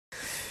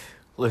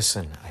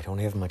Listen, I don't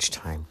have much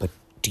time, but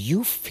do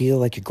you feel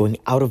like you're going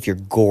out of your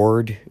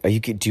gourd?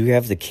 Do you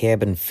have the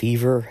cabin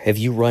fever? Have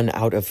you run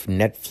out of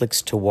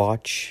Netflix to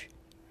watch?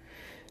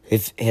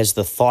 Has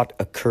the thought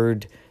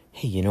occurred,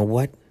 hey, you know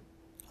what?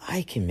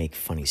 I can make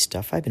funny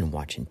stuff. I've been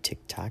watching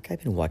TikTok.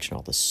 I've been watching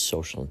all the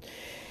social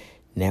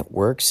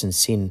networks and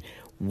seeing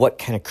what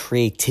kind of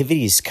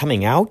creativity is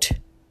coming out.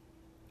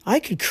 I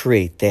could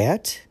create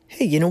that.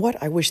 Hey, you know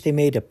what? I wish they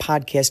made a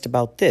podcast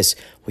about this.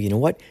 Well, you know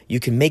what?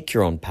 You can make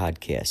your own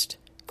podcast.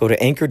 Go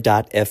to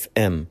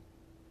anchor.fm.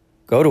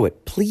 Go to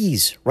it,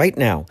 please, right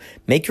now.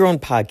 Make your own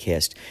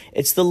podcast.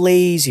 It's the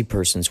lazy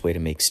person's way to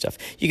make stuff.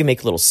 You can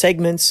make little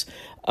segments.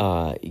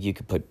 You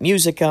can put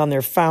music on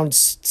there, found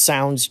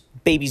sounds,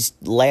 babies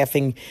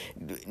laughing,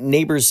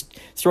 neighbors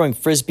throwing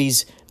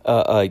frisbees,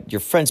 your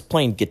friends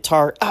playing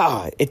guitar.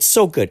 It's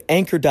so good.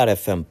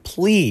 Anchor.fm.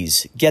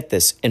 Please get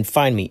this and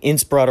find me.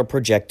 Inspirato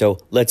Projecto.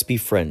 Let's be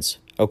friends.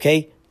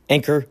 Okay?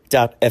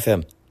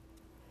 Anchor.fm.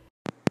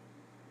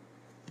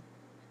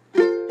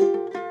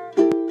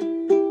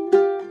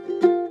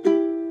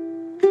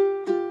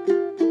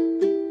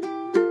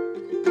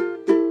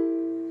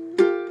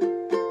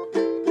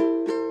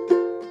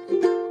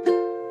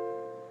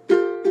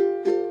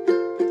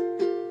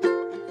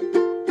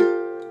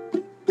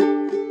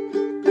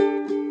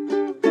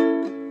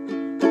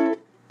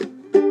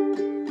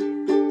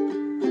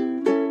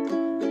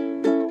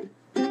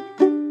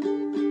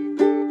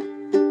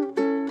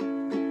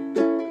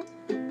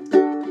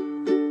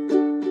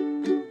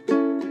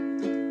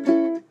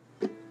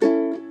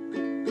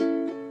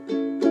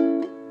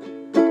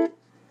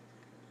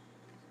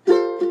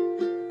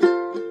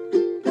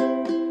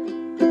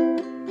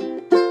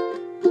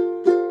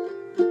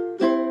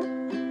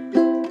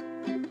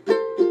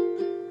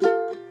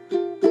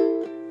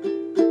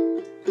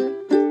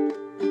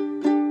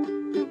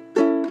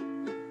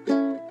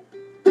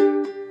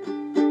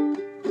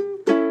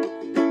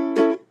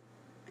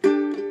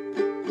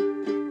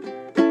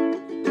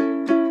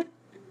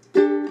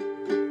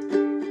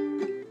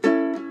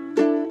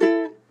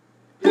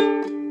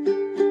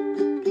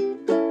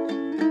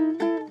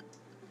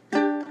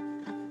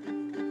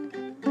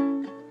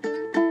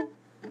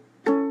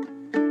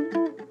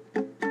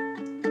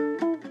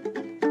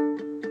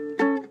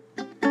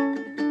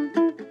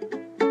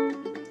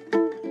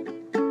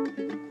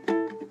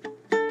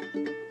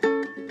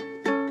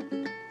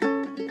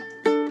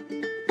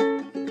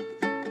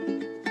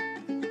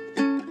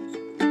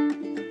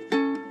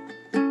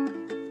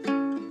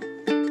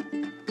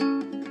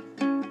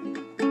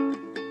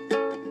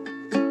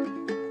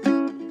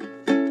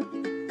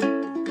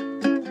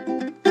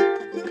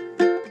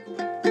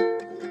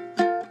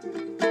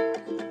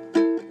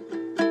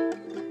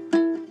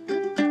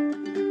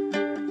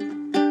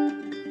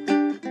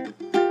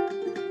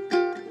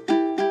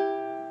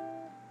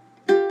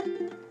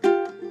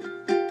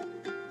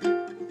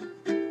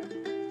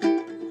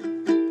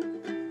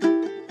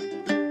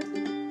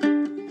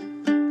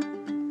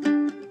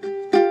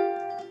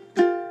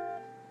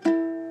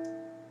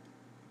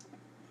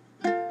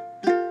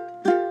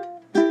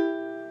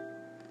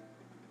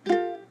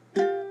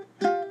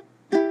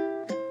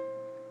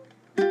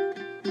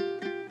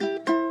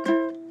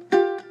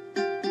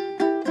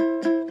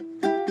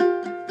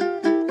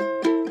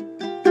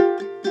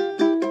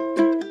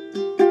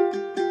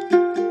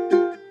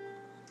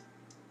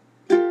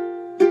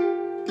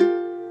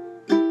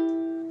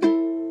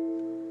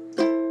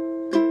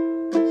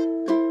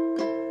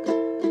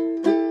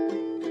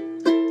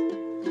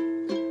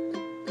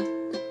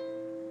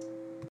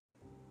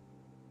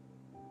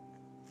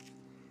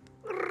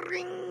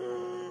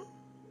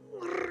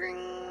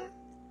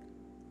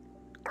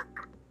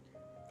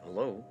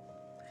 Hello?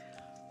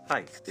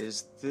 Hi,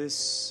 is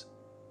this,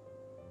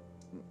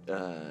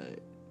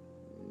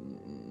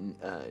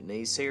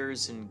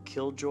 Naysayers and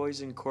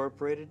Killjoys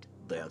Incorporated?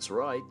 That's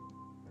right.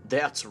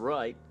 That's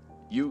right.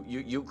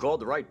 You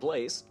called the right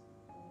place.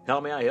 How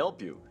may I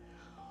help you?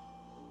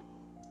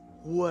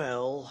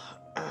 Well,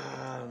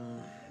 I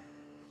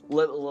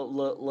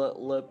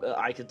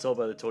can tell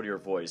by the tone of your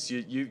voice.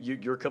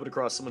 You're coming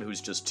across someone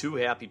who's just too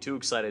happy, too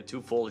excited,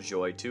 too full of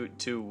joy,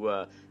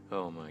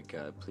 oh my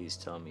God, please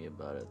tell me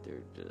about it.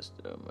 They're just,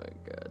 oh my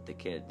God,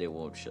 they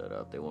won't shut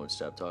up. They won't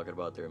stop talking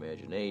about their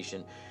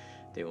imagination.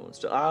 They won't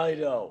stop. I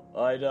know.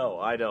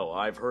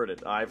 I've heard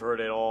it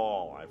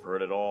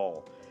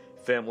all.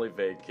 Family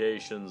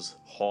vacations,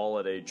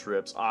 holiday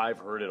trips, I've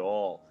heard it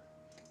all.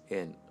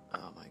 And,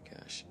 oh my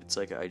gosh, it's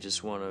like I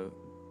just want to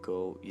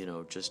go,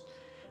 I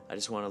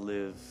just want to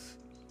live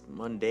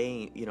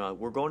mundane.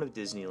 We're going to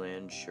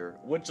Disneyland, sure.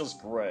 Which is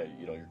great.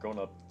 You're going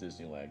up to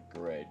Disneyland.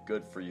 Great.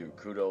 Good for you.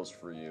 Kudos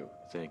for you.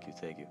 Thank you.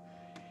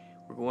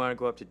 We want to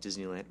go up to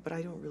Disneyland, but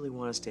I don't really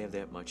want us to have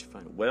that much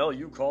fun. Well,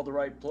 you called the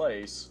right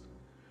place.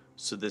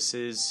 So this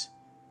is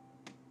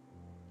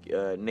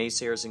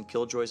Naysayers and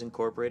Killjoys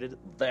Incorporated?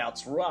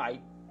 That's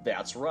right.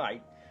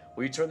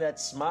 We turn that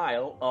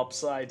smile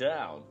upside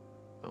down.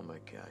 Oh my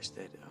gosh,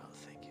 thank you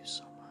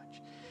so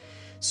much.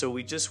 So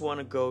we just want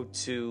to go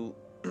to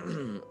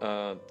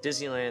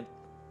Disneyland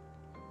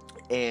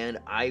And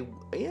I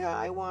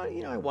want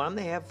them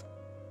to have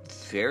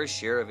fair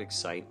share of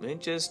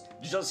excitement.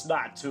 Just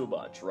not too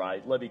much,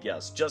 right? Let me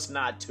guess. Just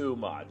not too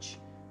much,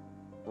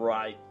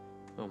 right?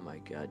 Oh my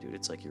God, dude!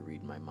 It's like you're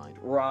reading my mind.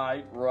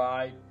 Right.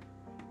 Right.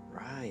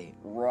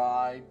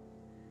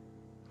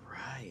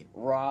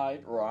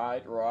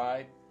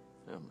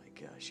 Oh my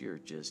gosh,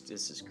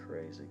 this is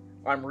crazy.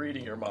 I'm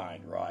reading your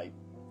mind, right?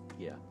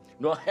 Yeah.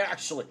 No,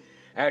 actually,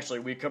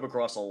 we come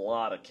across a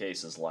lot of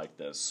cases like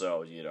this,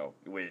 so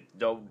we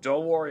don't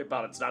worry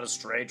about it. It's not a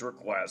strange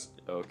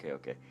request.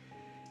 Okay.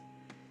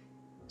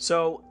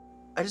 So,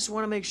 I just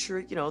want to make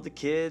sure the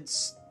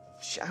kids.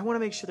 I want to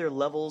make sure their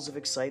levels of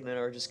excitement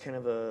are just kind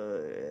of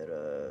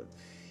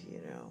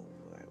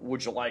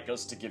Would you like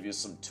us to give you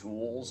some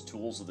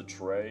tools of the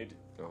trade?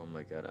 Oh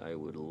my God, I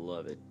would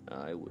love it.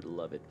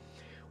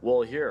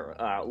 Well, here,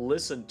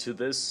 listen to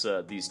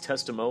these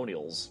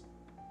testimonials.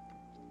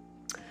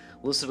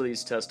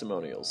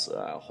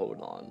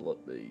 Hold on.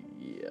 Let me.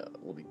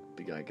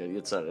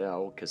 It's an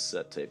old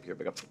cassette tape here.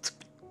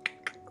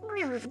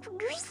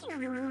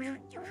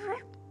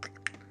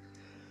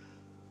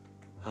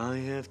 I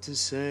have to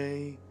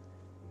say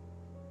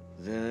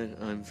that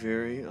I'm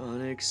very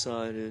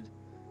unexcited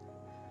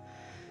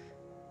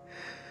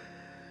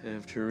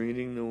after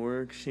reading the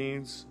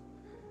worksheets,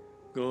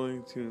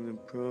 going through the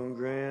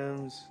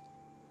programs,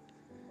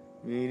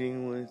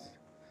 meeting with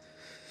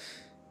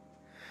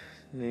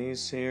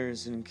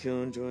naysayers and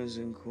Killjoys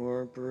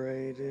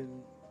Incorporated.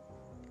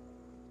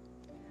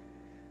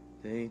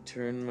 They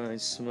turned my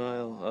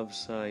smile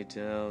upside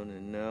down,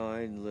 and now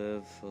I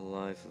live a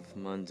life of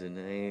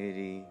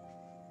mundanity,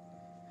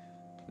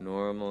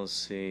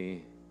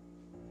 normalcy,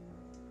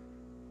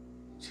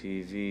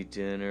 TV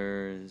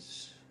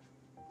dinners.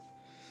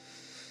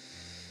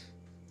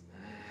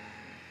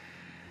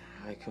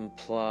 I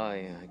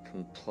comply.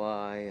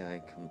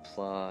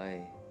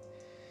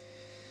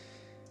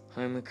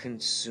 I'm a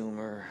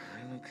consumer.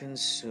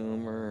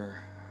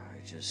 I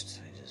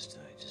just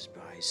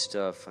buy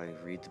stuff. I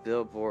read the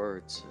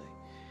billboards.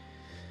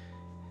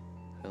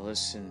 I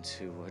listen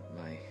to what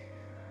my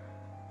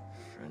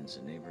friends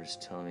and neighbors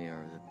tell me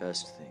are the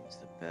best things,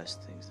 the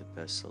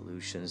best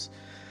solutions,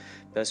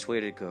 best way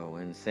to go.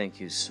 And thank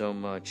you so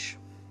much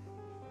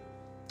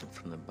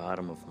from the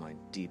bottom of my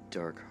deep,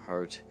 dark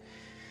heart.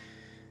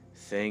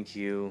 Thank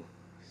you,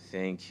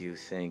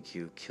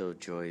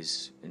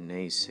 Killjoys and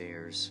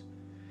Naysayers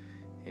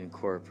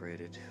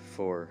Incorporated,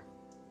 for,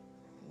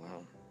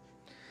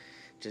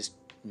 just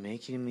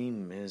making me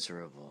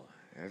miserable.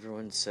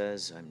 Everyone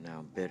says I'm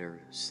now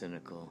bitter,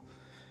 cynical,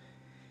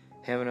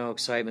 have no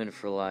excitement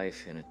for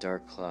life, and a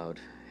dark cloud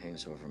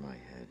hangs over my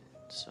head.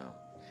 So,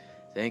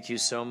 thank you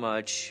so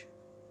much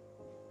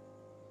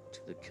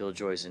to the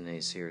Killjoys and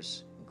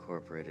Naysayers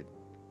Incorporated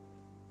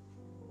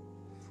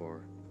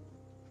for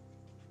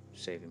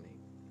saving me.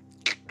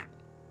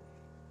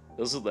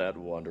 Isn't that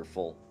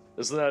wonderful?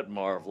 Isn't that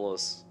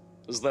marvelous?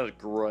 Isn't that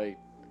great?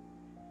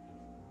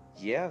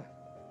 Yeah,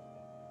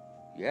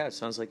 it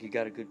sounds like you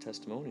got a good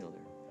testimonial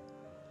there.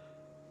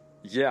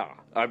 Yeah,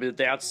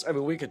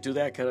 we could do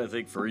that kind of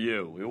thing for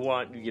you. We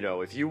want,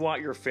 if you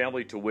want your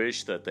family to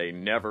wish that they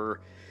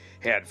never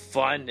had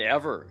fun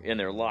ever in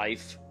their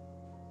life.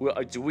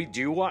 Well, do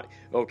you want?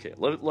 Okay,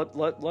 let me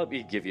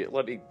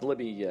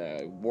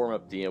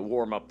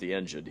warm up the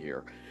engine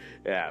here.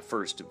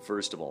 First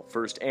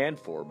and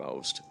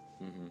foremost.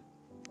 Mm-hmm.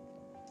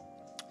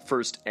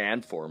 First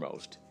and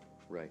foremost,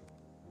 right?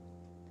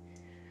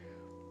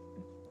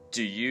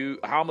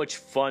 How much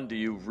fun do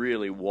you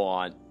really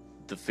want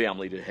the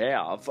family to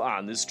have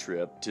on this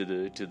trip to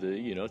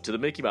the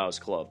Mickey Mouse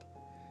Club?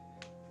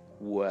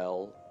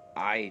 Well,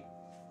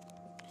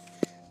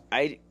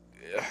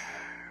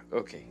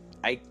 okay.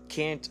 I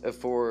can't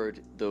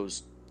afford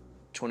those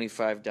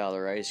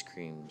 $25 ice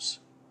creams.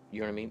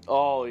 You know what I mean?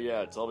 Oh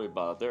yeah, tell me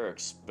about it. They're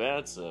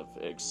expensive.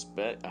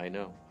 I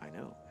know.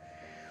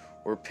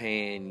 We're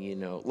paying,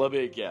 Let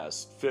me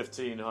guess,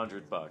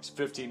 $1,500.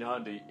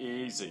 $1,500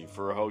 easy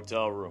for a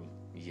hotel room.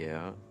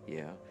 Yeah.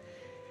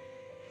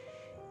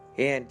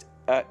 And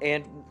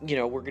I'm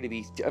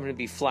gonna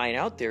be flying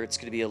out there. It's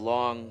gonna be a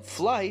long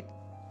flight.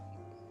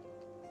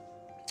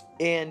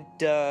 And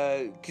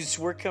because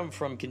we're coming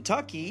from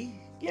Kentucky,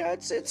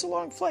 it's a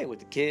long flight with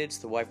the kids,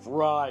 the wife.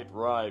 Right.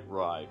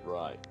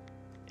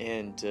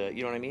 And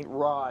you know what I mean?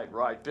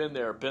 Right. Been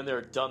there,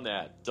 done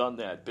that. Been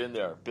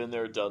there,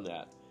 done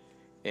that.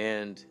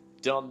 And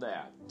done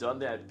that, been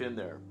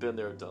there,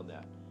 done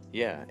that.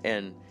 Yeah,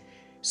 and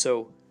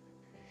so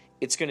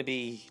it's gonna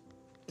be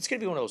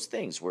one of those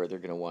things where they're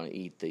gonna want to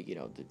eat the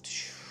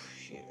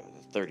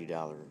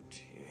 $30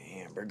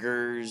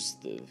 hamburgers,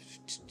 the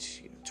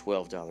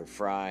 $12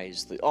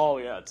 fries. Oh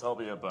yeah, tell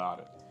me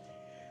about it.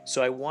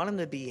 So I want them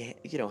to be,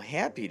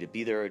 happy to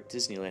be there at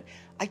Disneyland.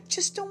 I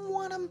just don't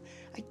want them.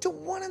 I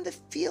don't want them to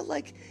feel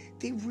like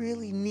they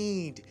really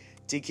need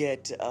to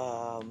get,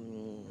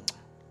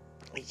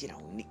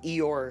 an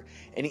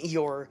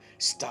Eeyore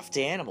stuffed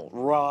animal.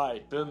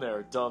 Right, been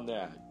there, done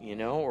that.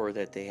 Or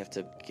that they have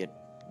to get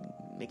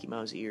Mickey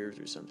Mouse ears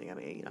or something. I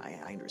mean,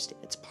 I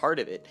understand. It's part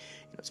of it.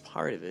 It's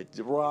part of it.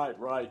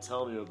 Right.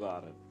 Tell me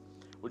about it.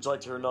 Would you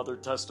like to hear another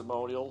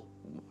testimonial?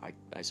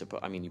 I suppose.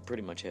 I mean, you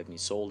pretty much have me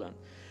sold on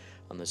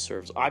the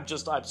service. I'm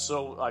just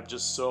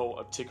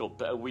so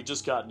tickled. We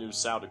just got new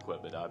sound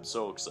equipment. I'm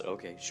so excited.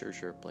 Okay,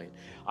 sure, play it.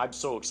 I'm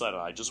so excited.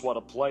 I just want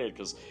to play it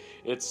because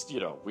it's,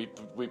 we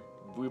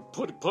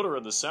put her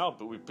in the sound,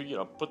 but we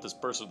put this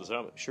person in the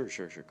sound. Sure.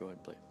 Go ahead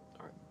and play it.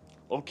 All right.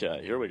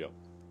 Okay, here we go.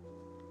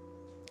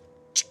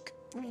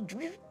 And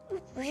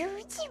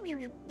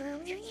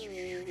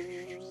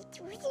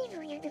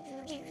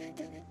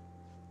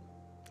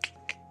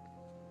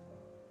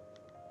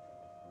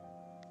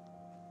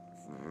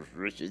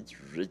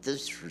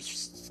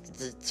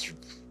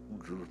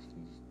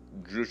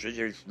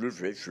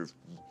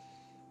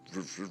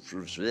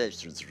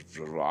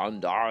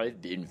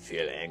I've been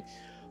feeling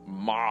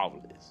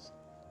marvelous,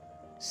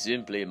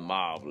 simply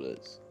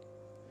marvelous,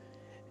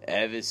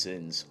 ever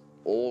since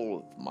all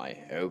of my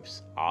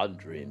hopes and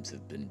dreams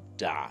have been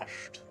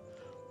dashed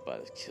by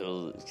the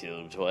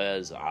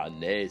Killjoys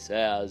and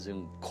Naysayers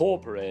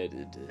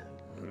Incorporated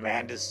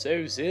and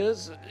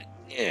Associates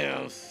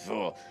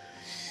for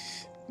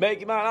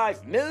making my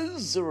life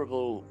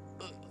miserable.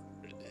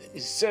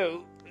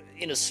 So,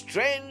 in a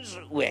strange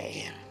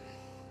way,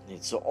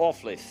 it's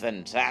awfully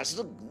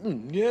fantastic,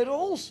 yet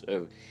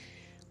also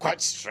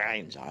quite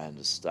strange, I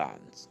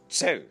understand.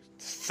 So,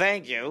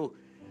 thank you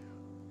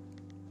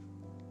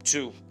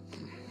to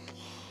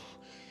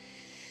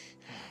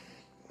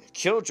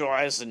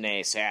Killjoys and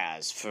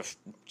Naysayers for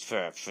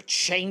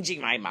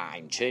changing my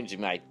mind, changing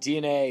my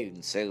DNA,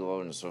 and so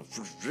on and so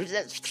forth.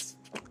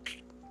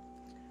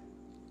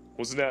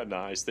 Wasn't that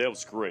nice? That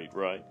was great,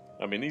 right?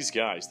 I mean, these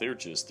guys, they're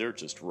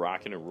just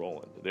rocking and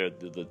rolling.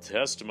 The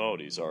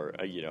testimonies are,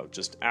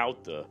 just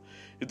out the.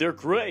 They're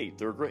great.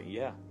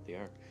 Yeah, they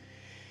are.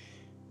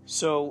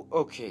 So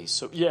okay,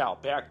 yeah,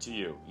 back to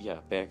you.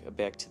 Yeah,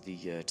 back to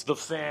the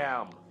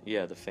fam.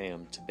 Yeah, the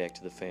fam. Back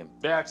to the fam.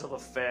 Back to the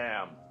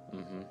fam.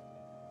 Mm-hmm.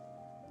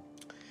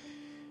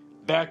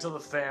 Back to the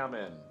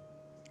famine.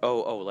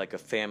 Oh, like a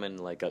famine,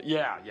 like a...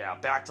 Yeah,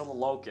 back to the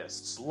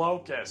locusts.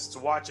 Locusts,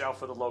 watch out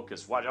for the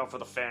locusts. Watch out for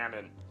the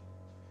famine.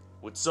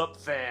 What's up,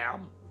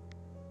 fam?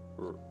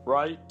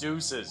 Right?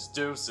 Deuces.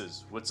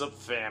 What's up,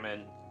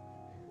 famine?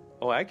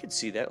 Oh, I could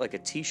see that, like a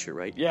t-shirt,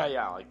 right?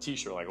 Yeah, like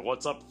t-shirt, like,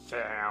 what's up,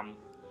 fam?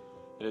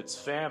 And it's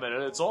famine,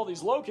 and it's all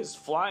these locusts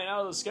flying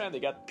out of the sky, and they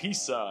got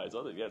peace signs.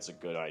 I think that's a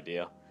good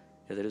idea.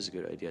 Yeah, that is a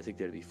good idea. I think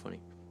that'd be funny.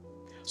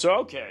 So,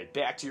 okay,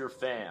 back to your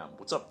fam.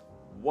 What's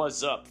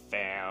up,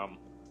 fam?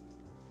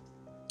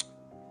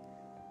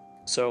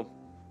 So,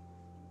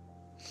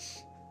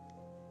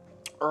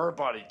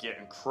 everybody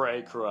getting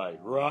cray-cray,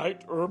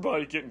 right?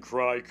 Everybody getting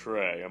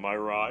cray-cray, am I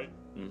right?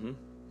 Mm-hmm.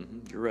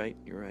 You're right.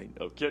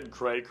 Oh, getting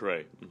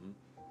cray-cray. Mm-hmm.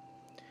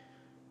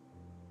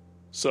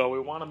 So we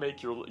want to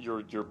make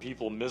your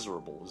people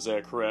miserable, is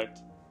that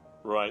correct?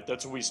 Right,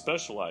 that's what we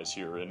specialize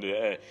here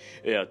at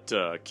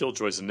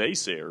Killjoys and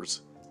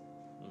Naysayers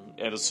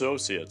and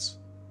Associates.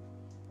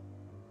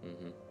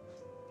 Mm-hmm.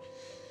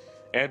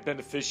 And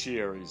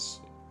beneficiaries.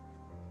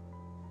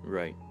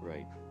 Right.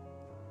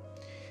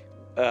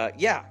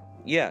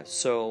 Yeah.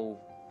 So,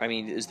 I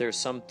mean, is there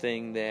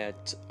something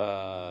that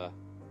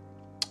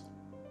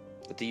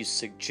you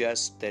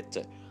suggest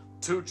that?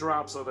 2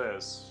 drops of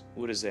this.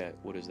 What is that?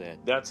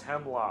 That's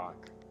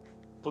hemlock.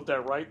 Put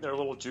that right in their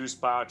little juice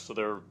box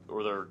or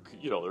their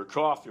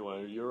coffee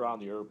when you're on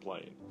the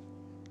airplane.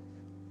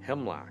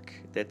 Hemlock.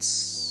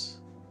 That's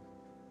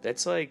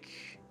like.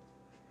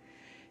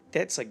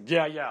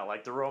 Yeah,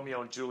 like the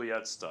Romeo and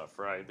Juliet stuff,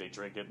 right? They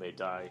drink it and they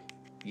die.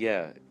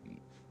 Yeah.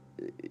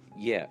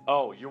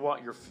 Oh, you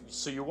want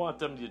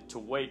them to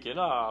wake it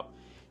up?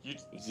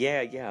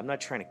 Yeah. I'm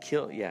not trying to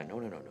kill. Yeah, no.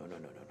 I'm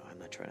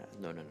not trying to.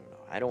 No.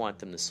 I don't want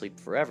them to sleep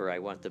forever. I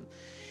want them.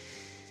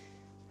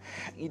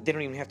 They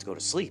don't even have to go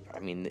to sleep. I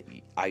mean,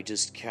 I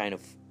just kind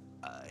of.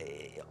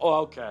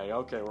 Okay.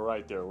 We're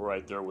right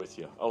there with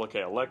you. Oh,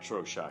 okay,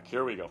 electroshock.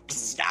 Here we go.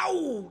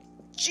 Oh,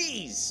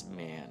 jeez,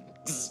 man.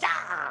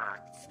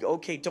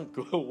 Okay, don't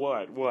go.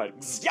 What? What?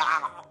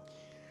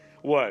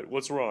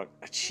 What's wrong?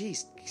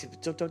 Jeez,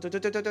 don't.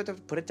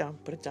 Put it down.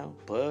 Put it down.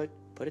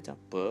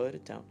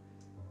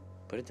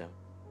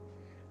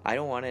 I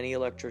don't want any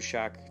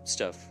electroshock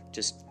stuff.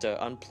 Just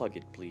unplug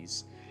it,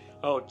 please.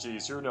 Oh,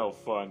 jeez, you're no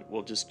fun.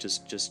 Well, just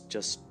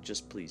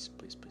please.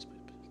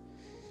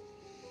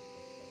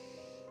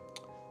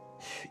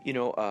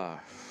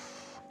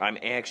 I'm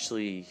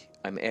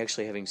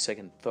actually having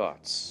second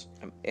thoughts.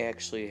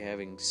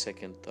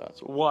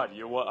 What?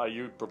 Are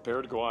you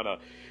prepared to go on a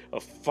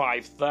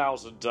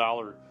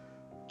 $5,000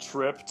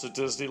 trip to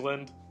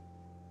Disneyland?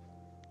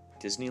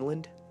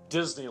 Disneyland?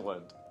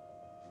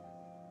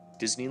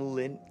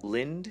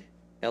 Lind?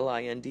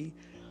 L-I-N-D?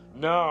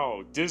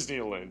 No,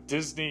 Disneyland.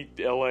 Disney,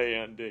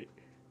 L-A-N-D.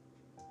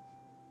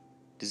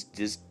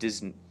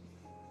 Disneyland.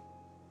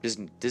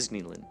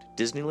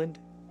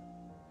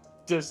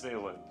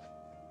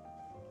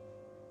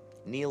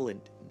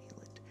 Neeland.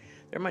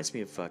 That reminds me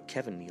of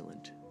Kevin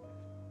Neeland.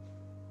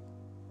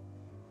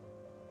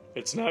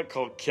 It's not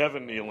called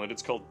Kevin Nealon,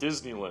 it's called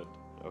Disneyland.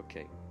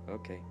 Okay,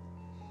 okay.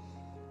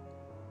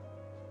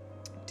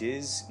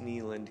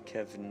 Disneyland,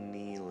 Kevin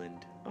Nealon.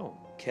 Oh,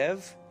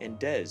 Kev and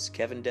Dez.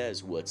 Kevin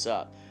Dez, what's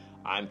up?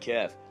 I'm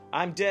Kev.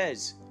 I'm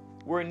Dez.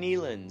 We're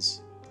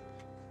Nealons.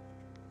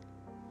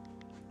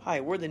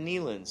 Hi, we're the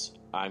Nealons.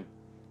 I'm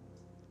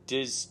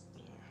Diz.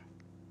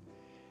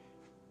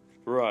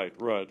 Right.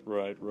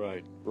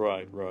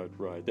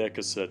 That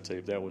cassette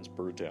tape, that one's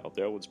burnt out.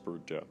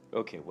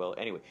 Okay, well,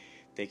 anyway,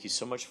 thank you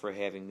so much for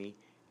having me,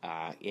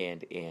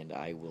 and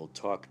I will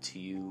talk to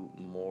you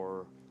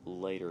more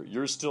later.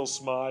 You're still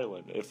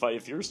smiling.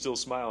 If you're still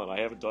smiling, I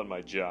haven't done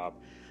my job.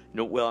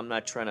 No, well, I'm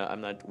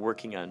not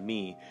working on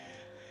me.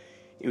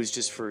 It was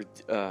just for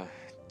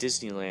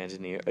Disneyland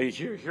in the. Hey,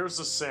 here's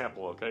a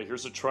sample, okay?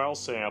 Here's a trial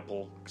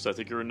sample, because I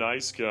think you're a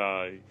nice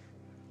guy.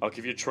 I'll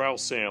give you a trial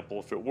sample.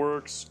 If it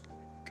works,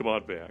 come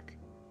on back,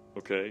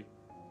 okay?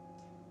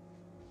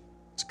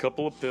 It's a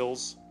couple of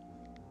pills.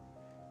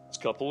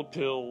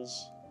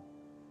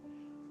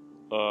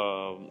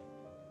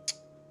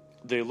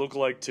 They look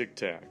like Tic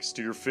Tacs.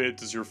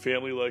 Does your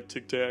family like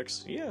Tic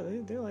Tacs? Yeah,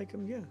 they like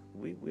them. Yeah,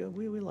 we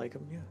like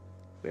them. Yeah,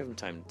 we have them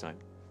time to time.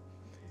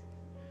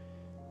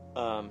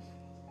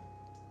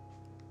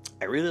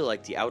 I really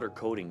like the outer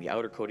coating.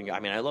 I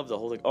mean, I love the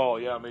whole thing. Oh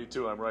yeah, me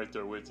too. I'm right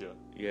there with you.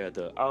 Yeah,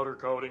 the outer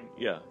coating.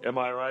 Yeah. Am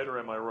I right or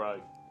am I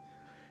right?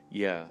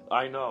 Yeah.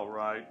 I know,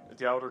 right?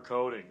 The outer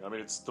coating. I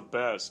mean, it's the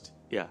best.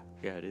 Yeah,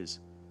 it is.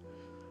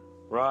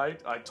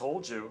 Right? I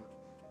told you.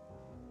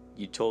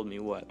 You told me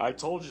what? I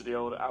told you the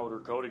outer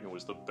coating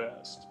was the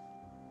best.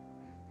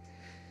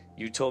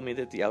 You told me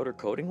that the outer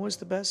coating was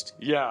the best?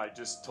 Yeah, I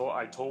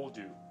told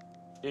you.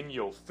 In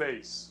your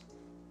face.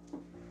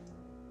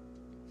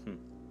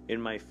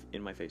 In my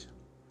face.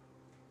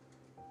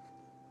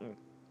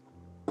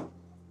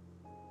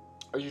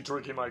 Are you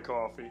drinking my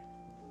coffee?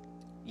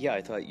 Yeah,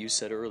 I thought you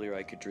said earlier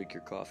I could drink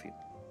your coffee.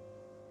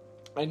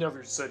 I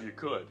never said you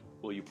could.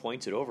 Well, you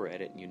pointed over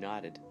at it and you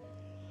nodded.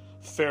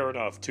 Fair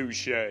enough,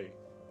 touche.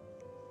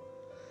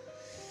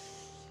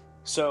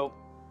 So,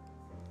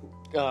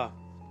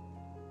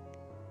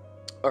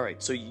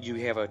 alright, so you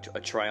have a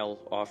trial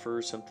offer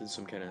or something,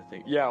 some kind of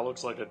thing? Yeah, it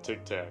looks like a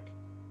Tic Tac.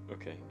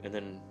 Okay, and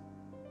then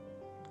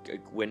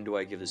when do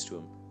I give this to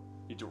him?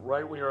 You do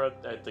right when you're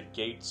at the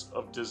gates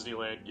of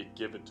Disneyland, you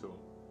give it to him.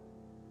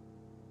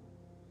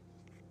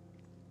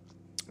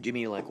 Do you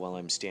mean like while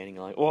I'm standing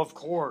in line? Well, of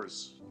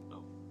course.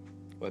 Oh.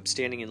 Well, I'm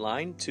standing in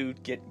line to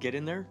get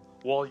in there?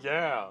 Well,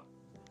 yeah.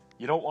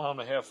 You don't want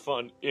them to have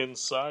fun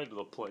inside of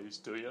the place,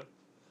 do you?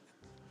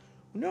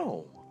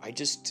 No,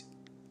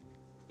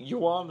 You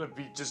want them to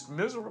be just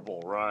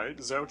miserable, right?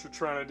 Is that what you're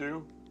trying to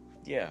do?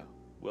 Yeah,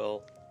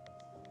 well,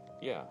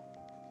 yeah.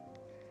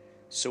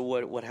 So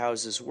how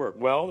does this work?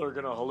 Well, they're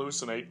going to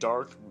hallucinate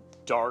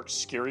dark,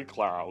 scary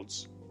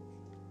clouds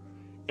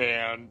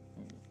and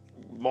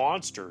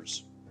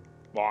monsters.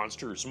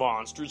 Monsters.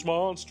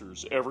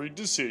 Every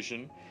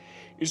decision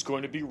is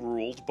going to be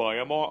ruled by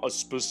a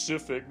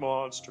specific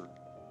monster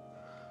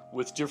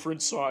with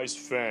different sized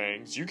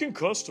fangs. You can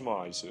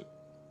customize it.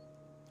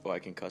 Oh, I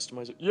can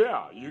customize it?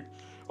 Yeah,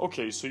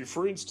 okay, so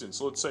for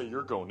instance, let's say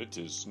you're going to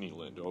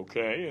Disneyland,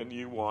 okay, and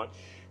you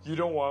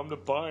don't want them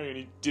to buy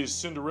any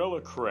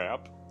Cinderella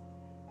crap.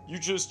 You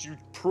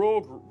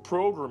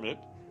program it.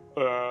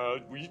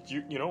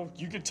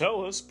 You can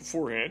tell us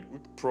beforehand. We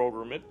can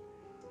program it,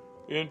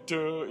 I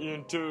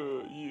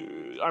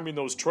mean,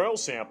 those trial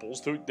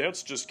samples.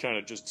 That's just kind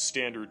of just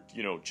standard,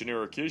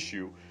 generic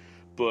issue.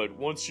 But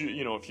once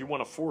if you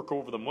want to fork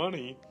over the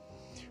money.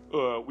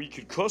 We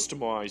could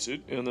customize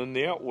it, and then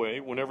that way,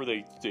 whenever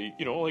they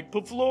like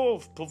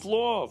Pavlov,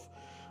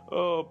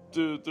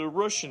 the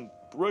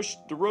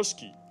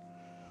Rusky,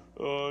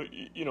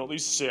 they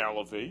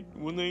salivate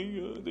when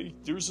they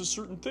there's a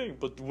certain thing.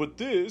 But with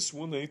this,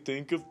 when they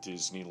think of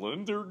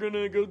Disneyland, they're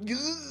gonna go,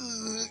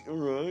 all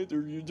right,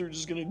 they're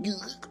just gonna,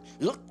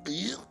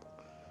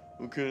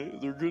 okay,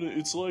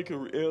 it's like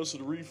an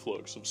acid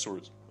reflux of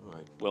sorts. All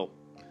right, well,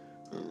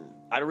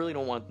 I really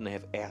don't want them to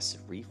have acid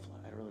reflux.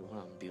 I really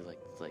want them to be like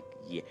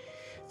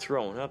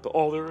throwing up.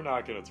 Oh, they're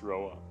not gonna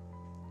throw up.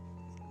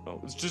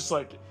 Oh, it's just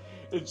like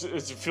it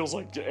feels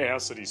like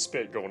acidy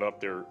spit going up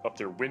their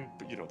wind,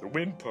 their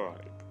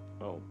windpipe.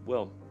 Oh,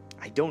 well,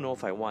 I don't know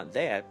if I want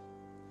that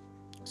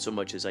so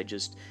much as I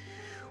just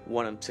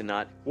want them to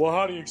not. Well,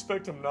 how do you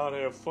expect them not to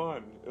have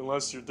fun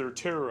unless they're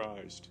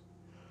terrorized?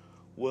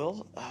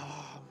 Well,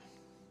 I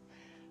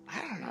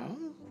don't know.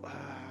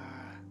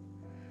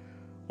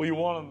 Well, you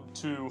want them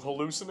to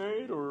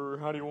hallucinate, or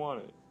how do you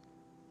want it?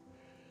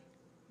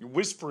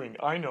 Whispering,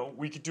 I know.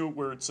 We could do it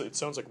where it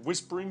sounds like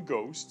whispering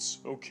ghosts,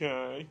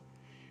 okay?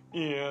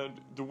 And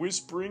the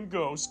whispering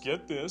ghosts,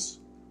 get this,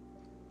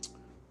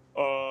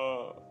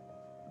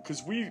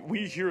 because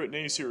we here at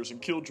Naysayers and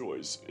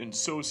Killjoys and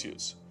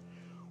Associates,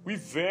 we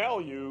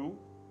value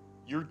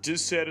your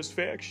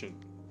dissatisfaction.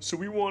 So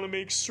we want to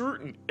make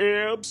certain,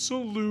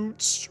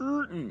 absolute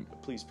certain.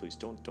 Please,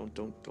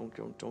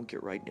 don't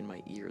get right in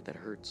my ear. That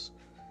hurts.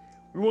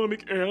 We want to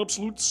make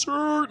absolute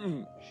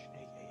certain.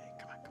 Hey,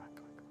 come on.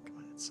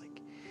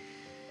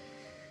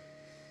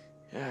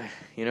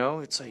 You know,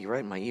 it's like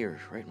right in my ear,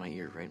 right in my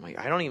ear, right in my ear.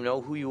 I don't even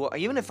know who you are.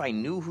 Even if I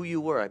knew who you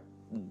were,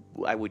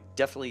 I would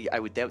definitely,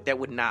 that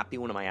would not be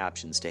one of my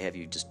options to have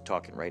you just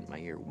talking right in my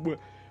ear. Well,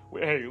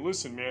 hey,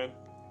 listen, man.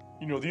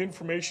 You know, the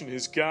information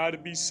has got to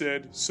be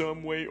said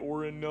some way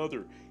or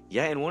another.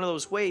 Yeah, and one of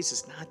those ways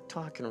is not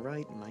talking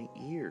right in my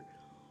ear.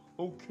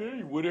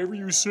 Okay, whatever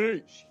you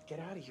say.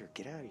 Get out of here,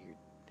 get out of here.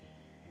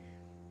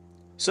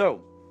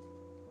 So,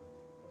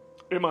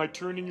 am I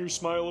turning your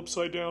smile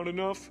upside down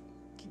enough?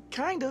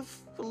 Kind of,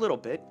 a little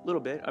bit.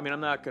 I mean,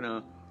 I'm not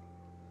gonna,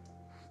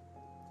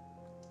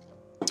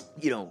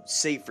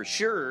 say for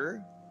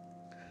sure,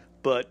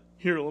 but...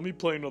 Here, let me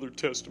play another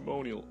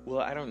testimonial. Well,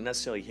 I don't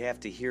necessarily have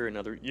to hear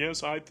another...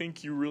 Yes, I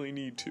think you really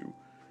need to.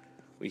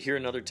 We hear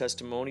another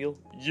testimonial?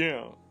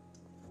 Yeah,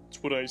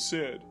 that's what I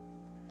said.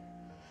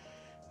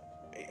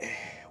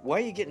 Why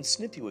are you getting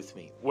snippy with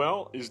me?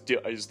 Well, is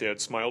that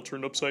smile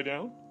turned upside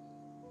down?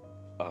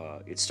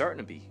 It's starting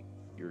to be.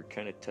 You're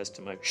kind of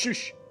testing my...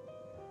 Shush!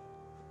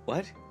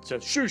 What? It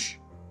says shush!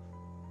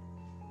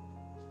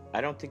 I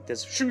don't think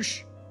that's...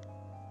 Shush!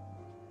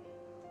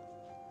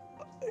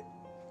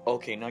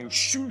 Okay, now you're...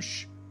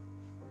 Shush!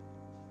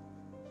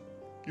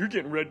 You're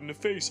getting red in the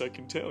face, I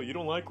can tell. You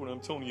don't like when I'm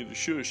telling you to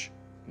shush.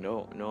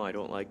 No, I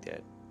don't like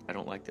that. I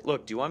don't like that.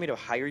 Look, do you want me to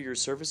hire your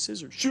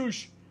services or...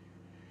 Shush!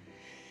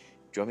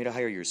 Do you want me to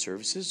hire your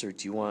services or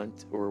do you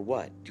want... Or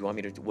what? Do you want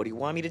me to... What do you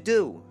want me to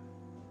do?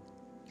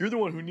 You're the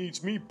one who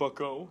needs me,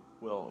 bucko.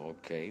 Well,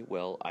 okay,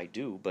 well, I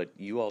do, but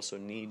you also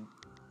need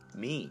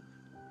me.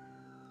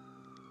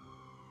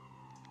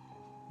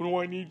 What do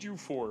I need you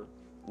for?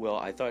 Well,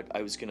 I thought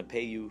I was going to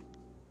pay you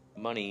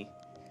money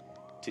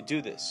to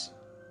do this.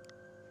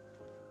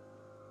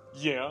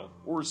 Yeah,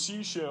 or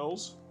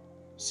seashells.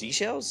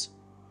 Seashells?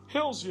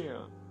 Hells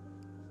yeah.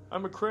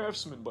 I'm a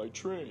craftsman by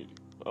trade.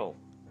 Oh.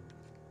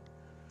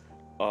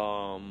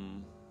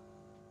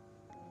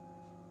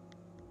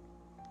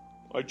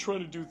 I try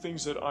to do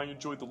things that I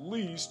enjoy the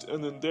least,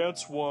 and then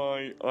that's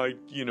why I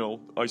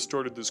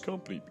started this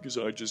company, because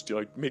I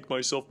make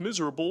myself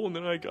miserable, and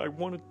then I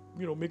want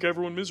to, make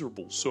everyone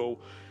miserable. So,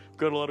 I've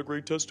got a lot of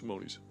great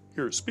testimonies.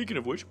 Here, speaking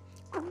of which...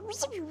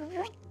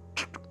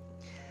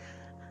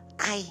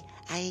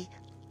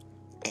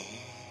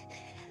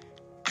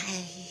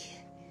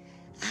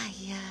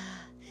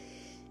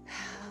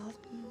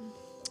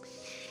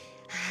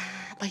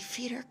 My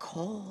feet are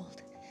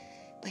cold.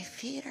 My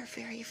feet are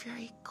very,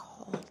 very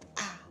cold.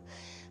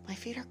 My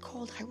feet are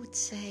cold. I would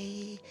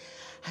say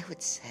the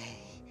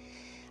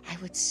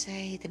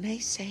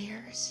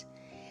naysayers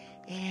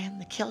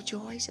and the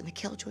killjoys,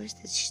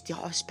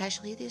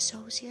 especially the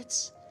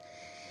associates,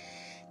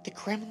 the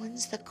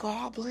gremlins, the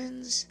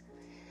goblins,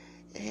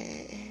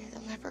 the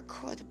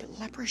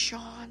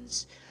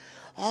leprechauns,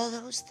 all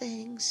those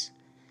things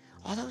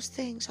I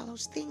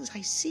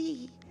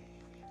see.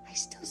 I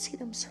still see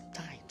them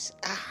sometimes.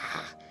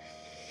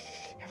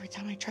 Every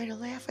time I try to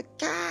laugh,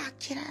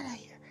 get out of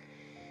here.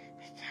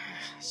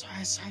 So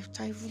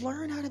I've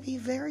learned how to be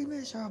very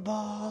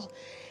miserable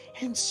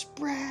and just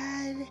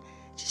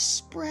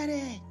spread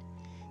it.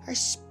 I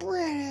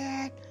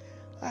spread it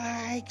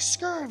like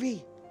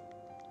scurvy.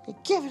 I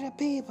give it to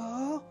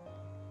people.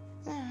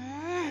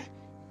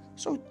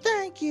 So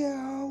thank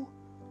you.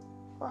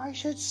 Or I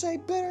should say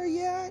better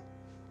yet,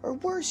 or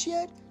worse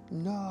yet,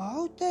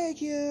 no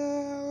thank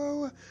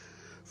you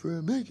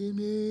for making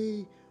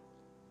me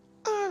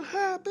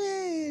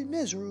unhappy and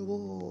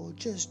miserable.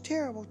 Just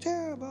terrible.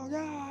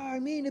 I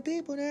mean to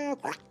people now.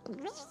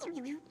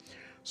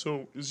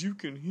 So, as you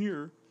can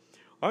hear,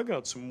 I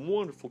got some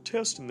wonderful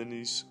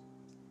testimonies.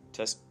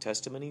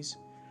 Testimonies?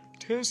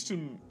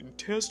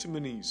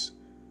 Testimonies.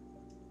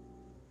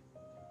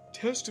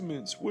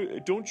 Testaments.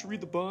 Wait, don't you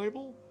read the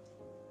Bible?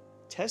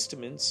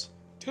 Testaments?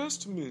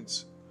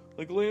 Testaments.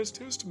 Like Last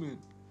Testament.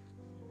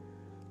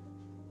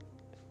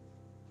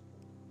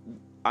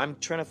 I'm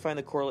trying to find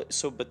the correlation.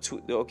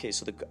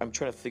 I'm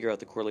trying to figure out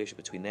the correlation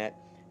between that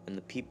and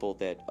the people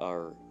that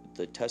are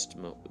the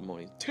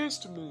testimony.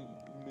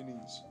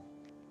 Testimonies.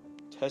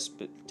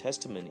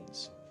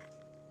 Testimonies.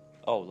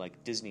 Oh,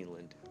 like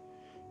Disneyland.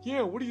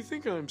 Yeah, what do you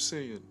think I'm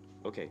saying?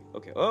 Okay.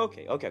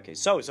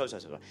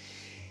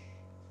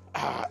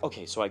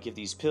 So I give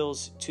these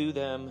pills to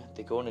them.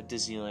 They go into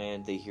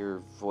Disneyland. They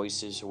hear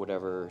voices or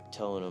whatever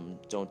telling them,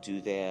 "Don't do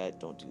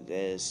that. Don't do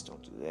this.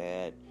 Don't do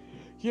that."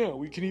 Yeah,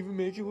 we can even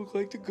make it look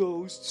like the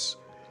ghosts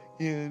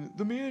in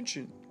the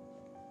mansion.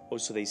 Oh,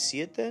 so they see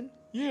it then?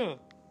 Yeah.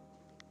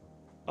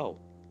 Oh.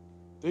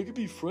 They could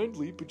be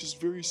friendly, but just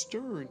very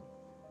stern.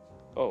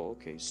 Oh,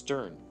 okay.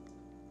 Stern.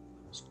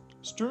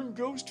 Stern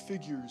ghost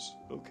figures.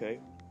 Okay.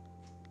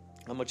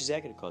 How much is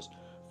that going to cost?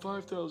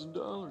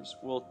 $5,000.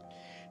 Well,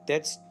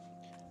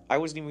 I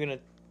wasn't even going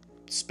to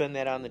spend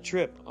that on the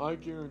trip. I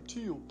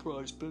guarantee you'll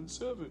probably spend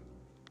 $7,000.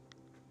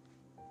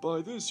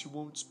 Buy this, you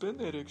won't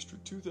spend that extra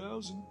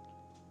 $2,000.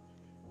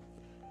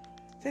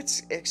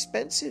 That's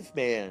expensive,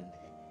 man.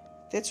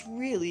 That's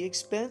really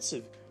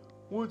expensive.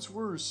 What's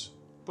worse?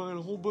 Buying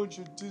a whole bunch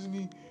of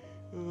Disney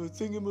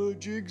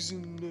thingamajigs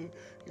and,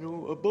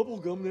 a bubble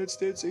gum, that's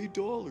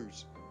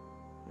 $8.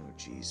 Oh,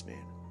 jeez,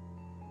 man.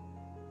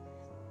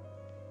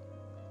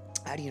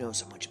 How do you know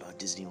so much about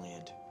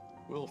Disneyland?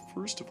 Well,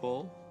 first of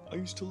all, I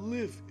used to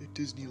live at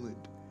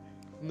Disneyland.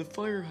 In the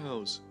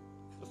firehouse.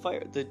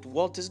 The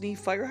Walt Disney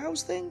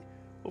Firehouse thing?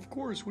 Of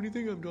course, what do you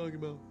think I'm talking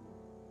about?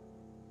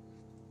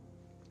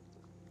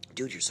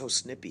 Dude, you're so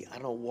snippy. I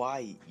don't know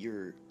why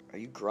are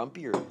you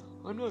grumpy or...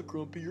 I'm not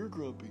grumpy, you're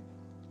grumpy.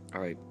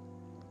 Alright.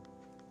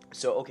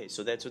 So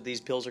that's what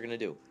these pills are gonna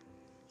do.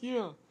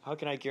 Yeah. How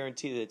can I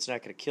guarantee that it's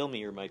not gonna kill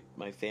me or my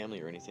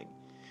family or anything?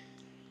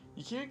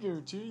 You can't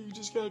guarantee it, you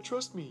just gotta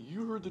trust me.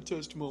 You heard the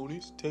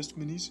testimonies.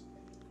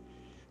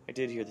 I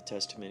did hear the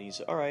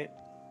testimonies. Alright.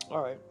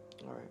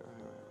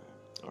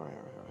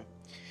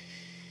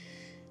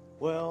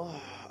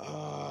 Well,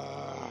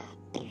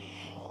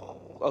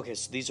 okay,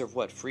 so these are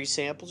what, free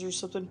samples or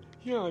something?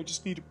 Yeah, I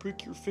just need to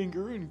prick your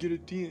finger and get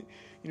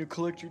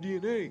collect your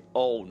DNA.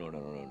 Oh, no.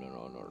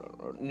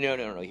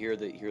 Here are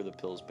the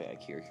pills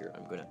back. Here.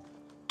 I'm gonna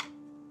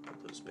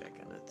put those back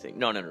on that thing.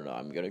 No.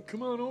 I'm gonna...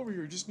 Come on over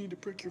here, just need to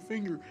prick your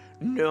finger.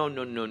 No.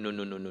 You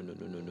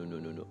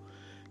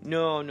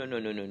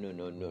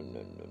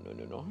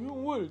know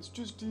what, it's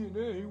just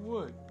DNA,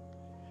 what?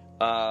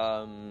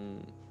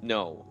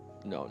 No.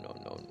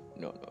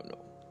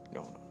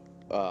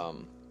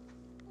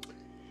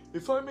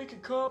 If I make a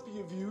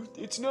copy of you,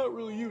 it's not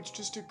really you, it's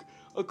just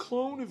a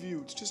clone of you,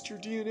 it's just your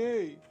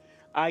DNA.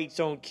 I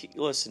don't...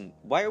 Listen,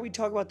 why are we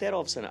talking about that all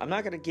of a sudden? I'm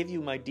not gonna give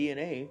you my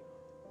DNA.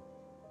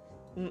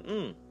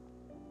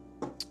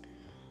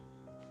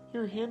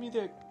 Here, hand me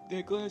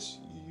that glass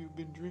you've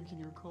been drinking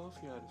your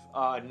coffee out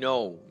of.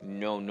 No.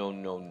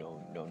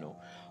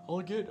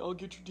 I'll get your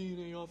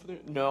DNA off of there.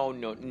 No, I'm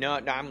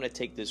gonna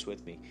take this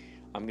with me.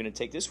 And I'm gonna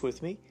get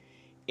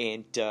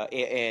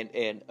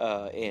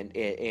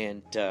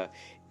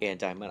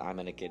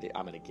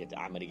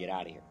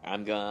out of here.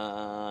 I'm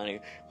gonna...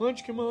 Why don't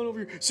you come on over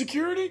here?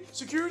 Security?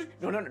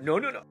 No.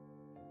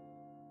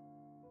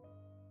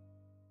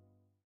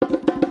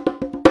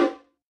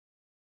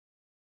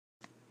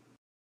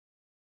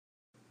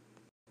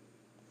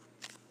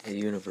 Hey,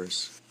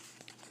 universe.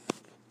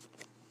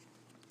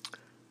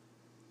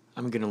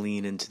 I'm gonna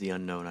lean into the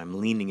unknown. I'm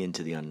leaning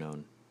into the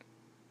unknown.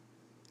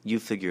 You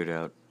figure it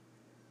out.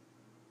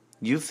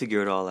 You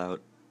figure it all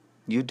out.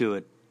 You do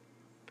it.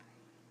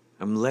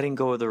 I'm letting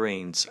go of the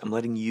reins. I'm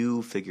letting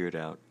you figure it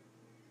out.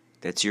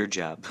 That's your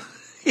job.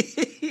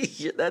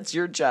 That's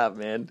your job,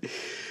 man.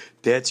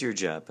 That's your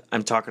job.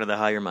 I'm talking to the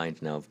higher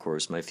mind now, of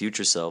course. My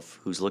future self,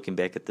 who's looking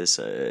back at this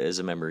as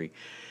a memory.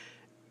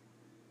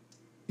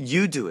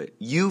 You do it.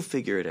 You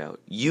figure it out.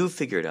 You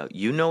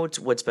know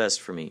what's best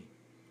for me.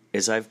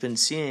 As I've been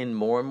seeing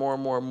more and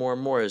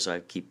more as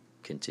I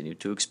continue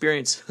to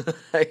experience.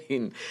 I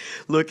mean,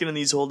 looking in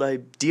these old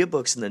idea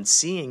books and then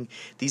seeing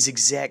these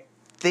exact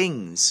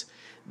things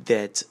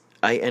that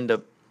I end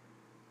up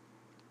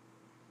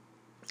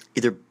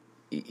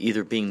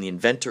either being the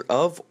inventor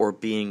of or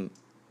being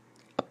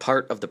a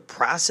part of the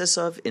process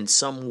of in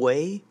some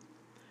way,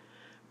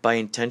 by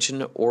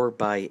intention or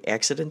by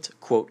accident,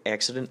 quote,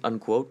 accident,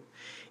 unquote.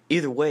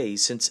 Either way,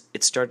 since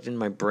it started in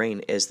my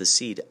brain as the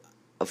seed,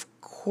 of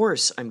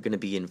course I'm going to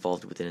be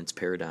involved within its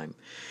paradigm.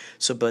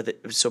 So by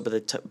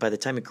the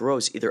time it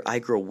grows, either I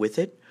grow with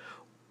it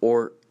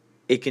or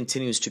it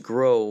continues to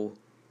grow.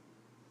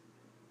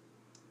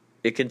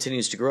 It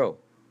continues to grow.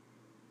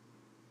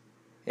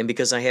 And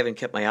because I haven't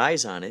kept my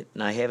eyes on it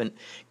and I haven't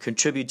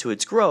contributed to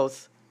its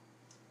growth,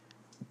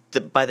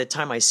 by the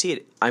time I see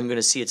it, I'm going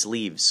to see its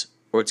leaves,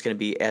 or it's going to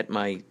be at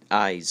my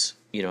eyes.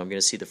 I'm going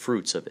to see the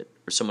fruits of it,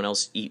 or someone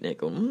else eating it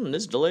going,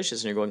 this is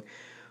delicious. And you're going,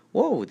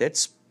 whoa,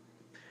 that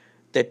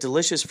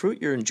delicious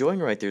fruit you're enjoying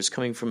right there is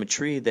coming from a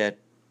tree that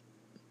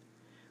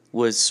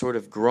was sort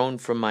of grown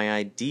from my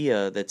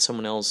idea that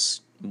someone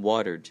else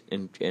watered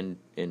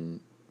and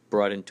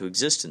brought into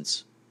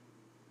existence.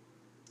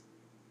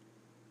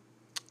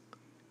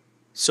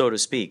 So to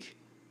speak.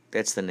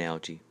 That's the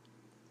analogy.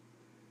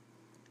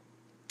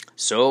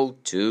 So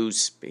to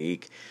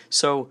speak.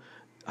 So,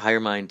 higher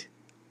mind,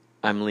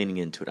 I'm leaning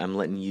into it. I'm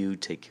letting you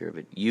take care of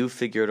it. You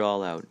figure it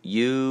all out.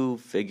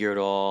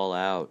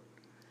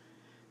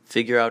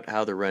 Figure out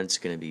how the rent's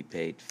going to be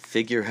paid.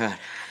 Figure out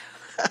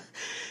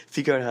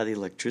how the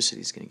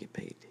electricity is going to get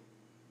paid.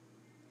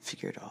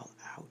 Figure it all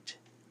out.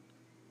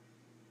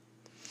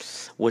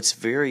 What's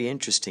very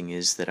interesting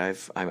is that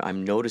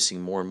I'm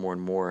noticing more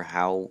and more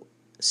how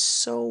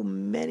so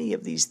many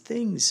of these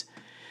things,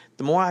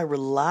 the more I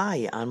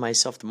rely on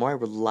myself, the more I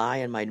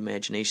rely on my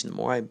imagination, the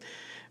more I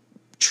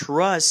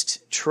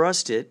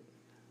trust it,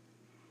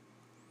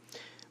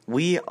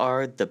 we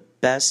are the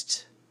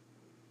best,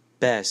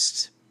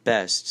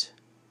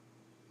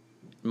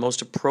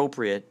 most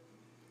appropriate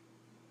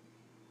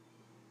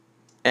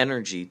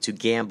energy to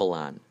gamble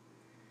on.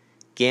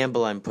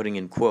 Gamble, I'm putting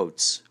in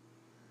quotes.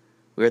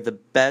 We are the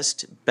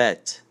best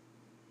bet.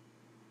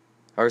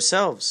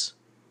 Ourselves.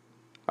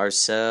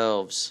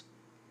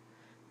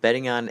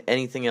 Betting on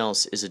anything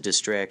else is a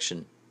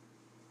distraction.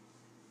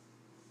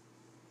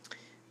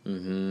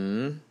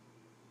 Betting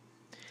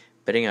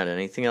on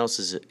anything else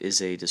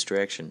is a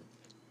distraction.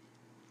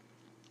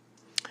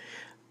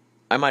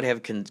 I might have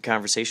a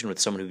conversation with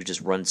someone who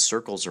just runs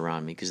circles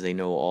around me because they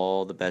know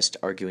all the best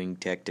arguing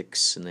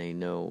tactics and they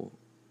know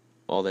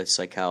all that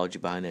psychology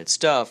behind that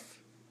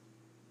stuff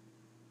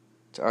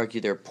to argue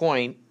their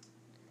point.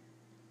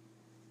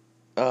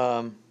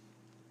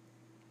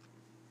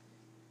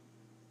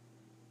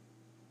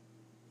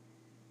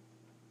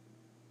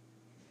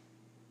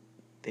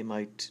 They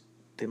might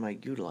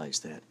utilize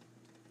that.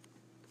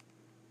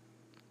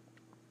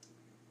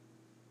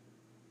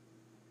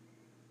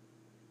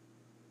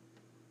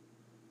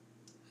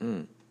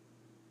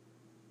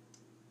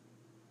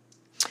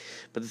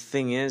 But the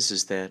thing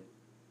is that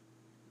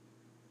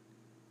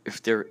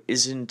if there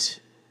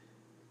isn't,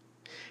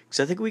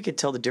 because I think we could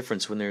tell the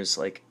difference when there's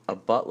like a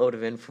buttload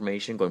of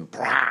information going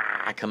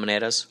coming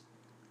at us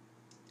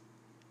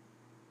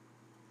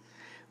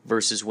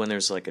versus when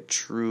there's like a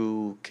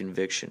true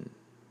conviction.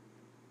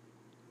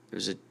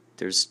 There's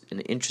an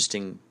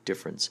interesting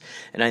difference.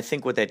 And I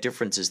think what that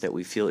difference is that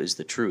we feel is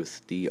the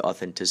truth, the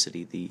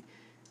authenticity,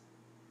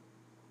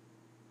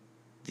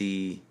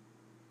 the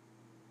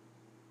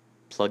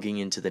plugging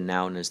into the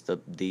nowness,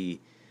 the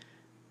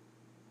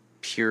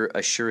pure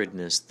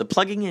assuredness. The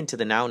plugging into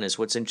the nowness,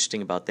 what's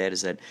interesting about that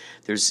is that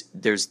there's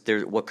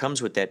what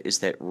comes with that is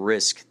that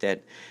risk,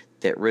 that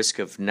risk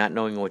of not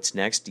knowing what's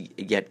next,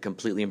 yet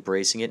completely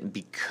embracing it. And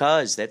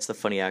because that's the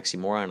funny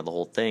oxymoron of the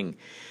whole thing,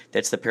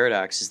 that's the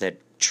paradox, is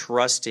that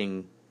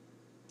trusting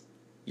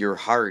your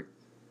heart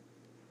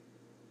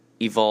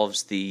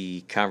evolves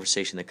the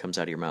conversation that comes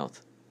out of your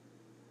mouth.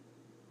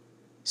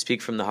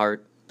 Speak from the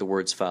heart, the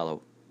words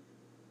follow.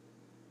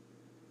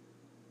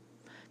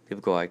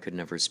 People go, I could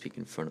never speak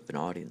in front of an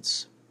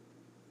audience.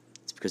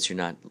 It's because you're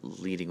not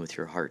leading with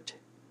your heart.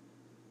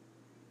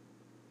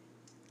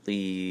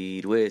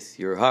 Lead with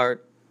your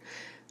heart.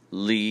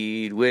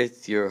 Lead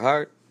with your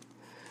heart.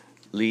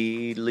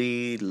 Lead,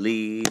 lead,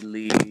 lead,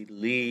 lead,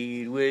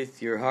 lead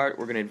with your heart.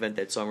 We're going to invent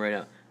that song right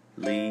now.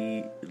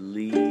 Lead,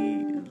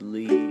 lead,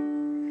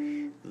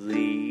 lead,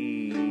 lead.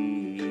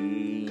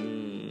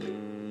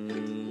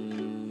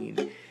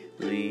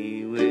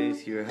 Lead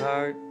with your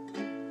heart.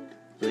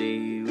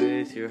 Lead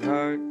with your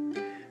heart.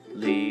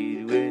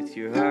 Lead with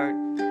your heart.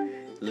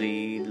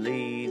 Lead,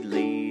 lead,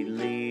 lead,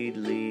 lead,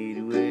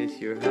 lead with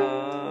your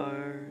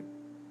heart.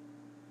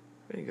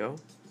 There you go.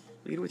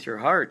 Lead with your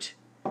heart.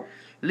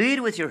 Lead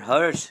with your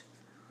heart.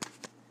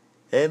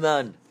 Hey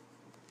man,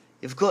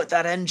 you've got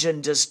that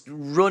engine just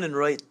running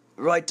right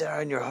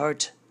there in your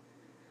heart.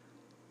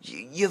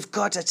 You've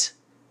got it,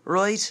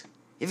 right?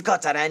 You've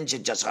got that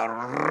engine just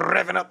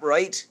revving up,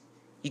 right?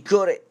 You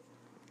got it,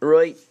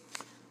 right?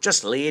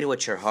 Just lead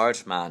with your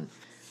heart, man.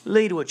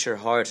 Lead with your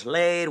heart.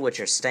 Lead with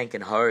your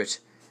stinking heart.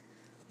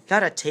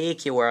 Let it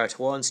take you where it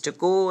wants to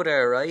go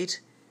there, right?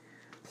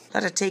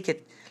 Let it take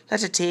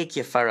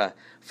you for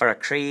a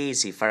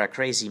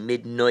crazy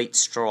midnight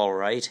stroll,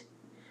 right?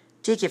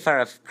 Take you for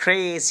a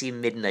crazy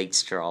midnight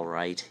stroll,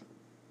 right?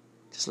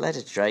 Just let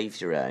it drive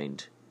you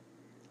around.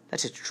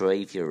 Let it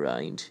drive you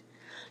around.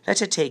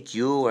 Let it take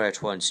you where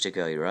it wants to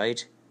go,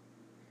 right?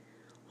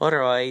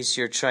 Otherwise,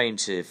 you're trying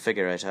to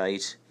figure it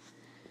out.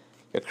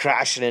 You're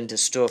crashing into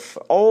stuff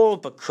all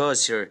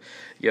because you're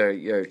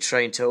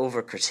trying to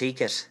over-critique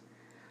it.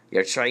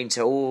 You're trying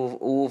to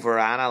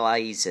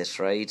over-analyze it,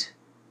 right?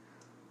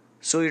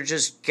 So you're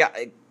just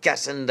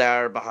getting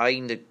there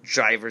behind the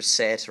driver's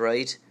seat,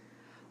 right?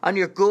 And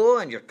you're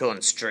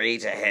going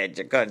straight ahead.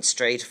 You're going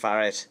straight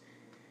for it.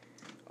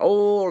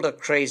 All the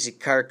crazy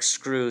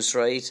corkscrews,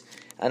 right?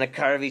 And the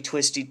curvy,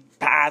 twisty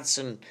paths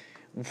and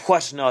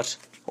whatnot.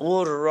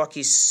 All the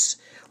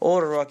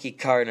rocky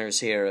corners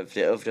here of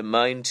the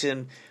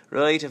mountain,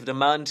 right? Of the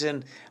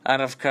mountain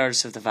and of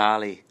course of the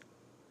valley.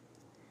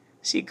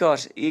 So you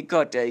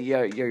got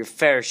your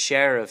fair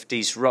share of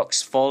these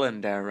rocks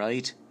falling there,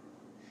 right?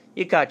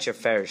 You got your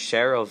fair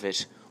share of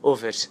it.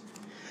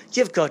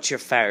 You've got your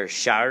fair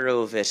share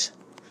of it.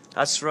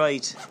 That's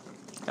right.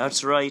 It's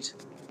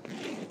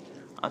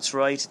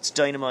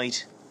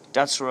dynamite.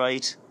 That's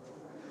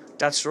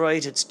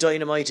right. It's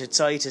dynamite. It's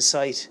eye to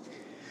sight.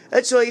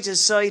 It's eye to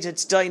sight.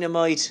 It's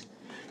dynamite.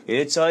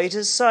 It's eye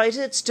to sight.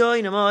 It's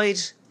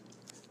dynamite.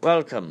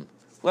 Welcome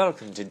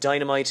to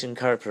Dynamite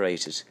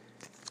Incorporated.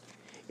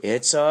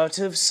 It's out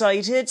of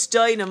sight. It's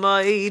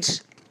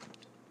dynamite.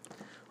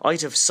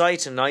 Out of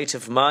sight and out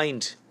of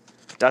mind.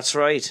 That's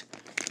right.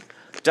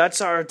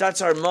 That's our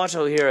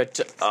motto here at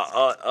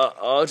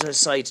Out of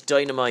Sight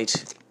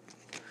Dynamite.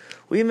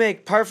 We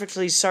make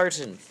perfectly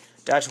certain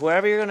that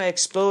wherever you're going to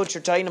explode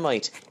your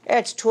dynamite,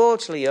 it's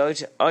totally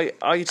out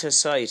of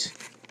sight.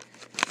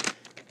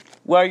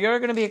 Where you're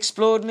going to be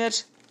exploding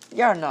it,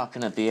 you're not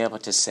going to be able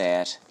to see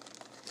it.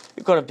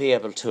 You're going to be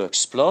able to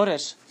explode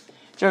it.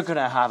 You're going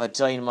to have a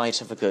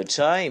dynamite of a good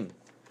time,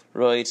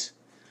 right?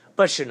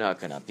 But you're not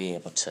going to be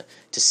able to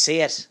see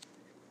it.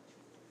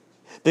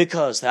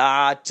 Because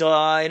that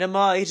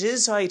dynamite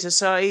is out of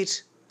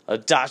sight.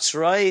 That's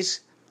right.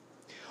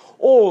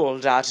 All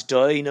that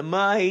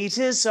dynamite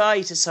is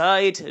out of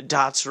sight.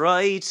 That's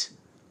right.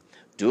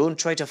 Don't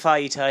try to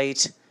fight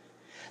it.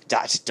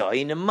 That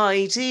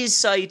dynamite is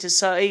side to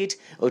side.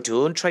 Oh,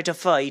 don't try to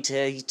fight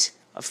it.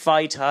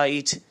 Fight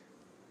height.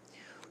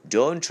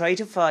 Don't try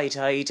to fight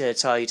height.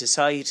 It's side to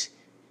side.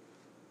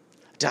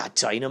 That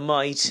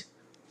dynamite.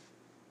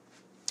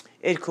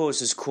 It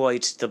causes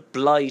quite the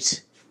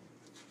blight.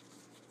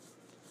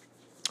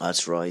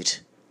 That's right.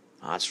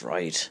 That's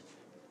right.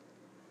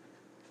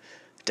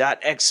 That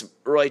X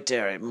right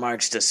there, it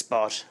marks the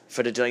spot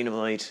for the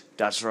dynamite.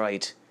 That's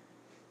right.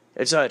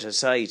 It's out of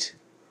sight.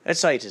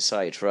 It's out of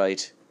sight,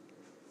 right?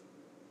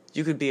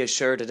 You can be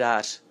assured of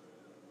that.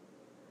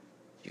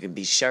 You can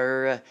be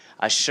assured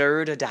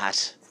of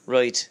that,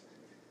 right?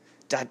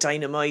 That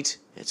dynamite,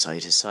 it's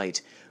out of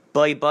sight.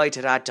 Bye-bye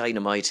to that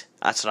dynamite.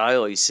 That's what I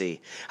always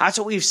say. That's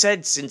what we've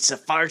said since the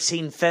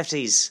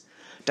 1450s.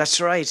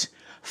 That's right,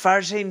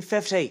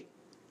 1450.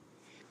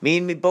 Me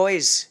and me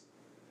boys,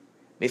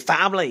 me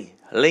family,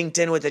 linked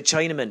in with the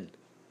Chinaman.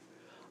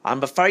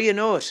 And before you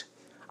know it,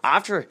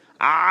 after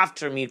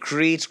me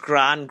great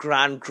grand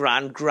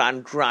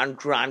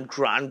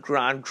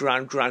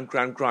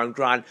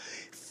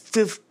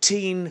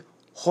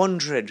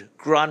 1,500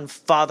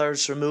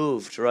 grandfathers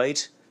removed,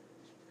 right?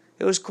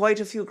 It was quite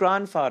a few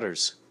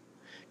grandfathers.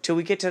 Till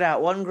we get to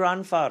that one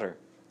grandfather.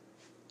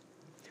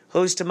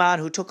 Who's the man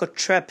who took a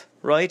trip,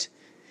 right?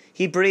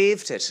 He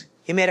braved it.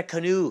 He made a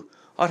canoe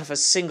out of a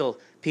single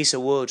piece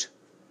of wood.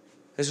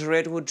 There's a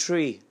redwood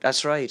tree,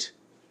 that's right.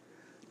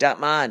 That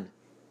man,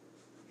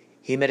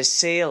 he made a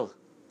sail.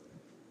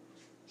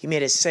 He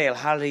made a sail.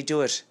 How did he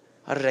do it?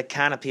 Out of the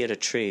canopy of the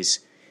trees.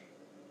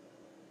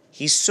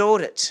 He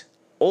sewed it.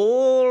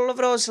 All of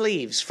those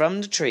leaves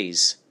from the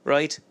trees,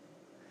 right?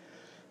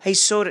 He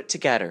sewed it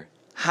together.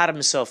 Had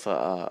himself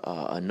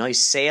a nice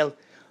sail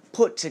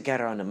put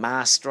together on the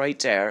mast right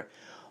there.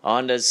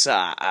 On this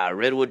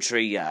redwood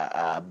tree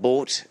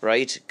boat,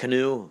 right?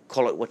 Canoe,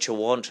 call it what you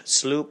want.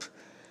 Sloop.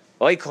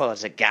 I call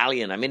it a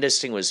galleon. I mean, this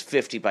thing was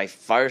 50 by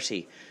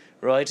 30,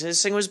 right?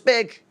 This thing was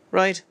big,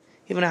 right?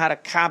 Even had a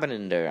cabin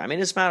in there. I mean,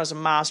 this man was a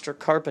master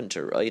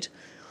carpenter, right?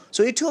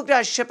 So he took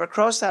that ship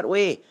across that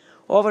way,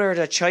 over there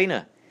to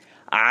China.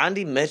 And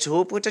he met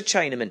up with the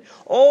Chinaman.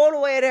 All the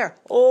way there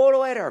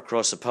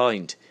across the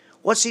pond.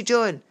 What's he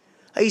doing?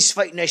 He's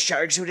fighting the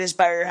sharks with his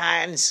bare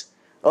hands.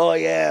 Oh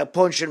yeah,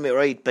 punching me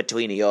right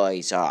between the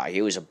eyes.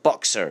 He was a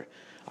boxer.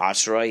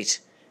 That's right.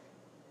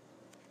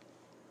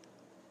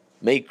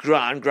 My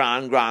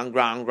grandfather,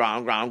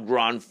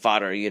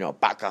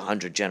 back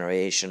 100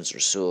 generations or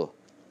so.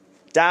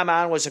 That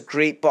man was a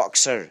great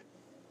boxer.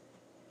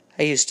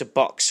 He used to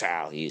box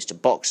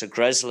a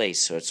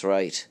grizzlies, so it's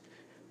right.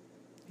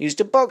 He used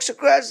to box a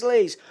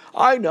grizzlies.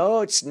 I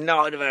know, it's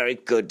not a very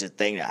good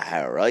thing to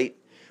have, right?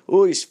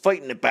 Oh, he's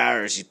fighting the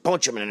bears, he's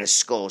punching them in his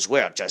skulls.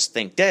 Well, just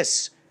think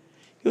this.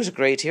 He was a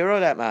great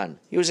hero, that man.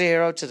 He was a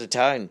hero to the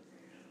town,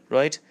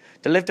 right?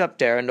 They lived up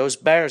there, and those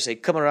bears,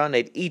 they'd come around,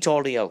 they'd eat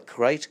all the elk,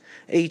 right?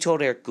 Eat all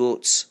their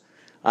goats.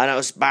 And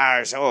those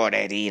bears,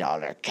 they'd eat all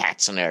their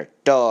cats and their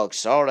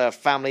dogs, all their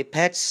family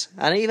pets,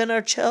 and even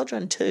their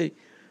children too,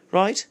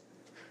 right?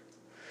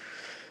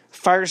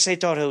 First, they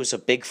thought it was a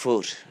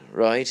Bigfoot,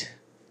 right?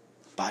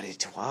 But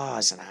it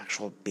was an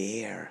actual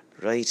bear,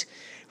 right?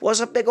 It was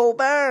a big old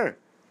bear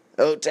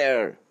out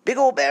there. Big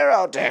old bear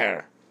out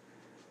there.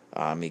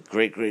 Me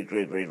great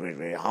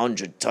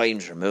 100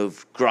 times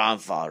removed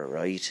grandfather,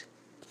 right?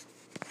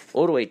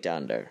 All the way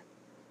down there.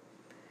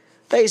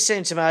 They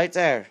sent him out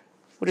there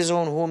with his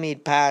own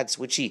homemade pads,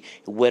 which he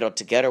whittled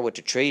together with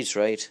the trees,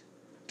 right?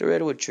 The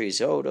redwood trees,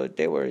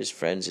 they were his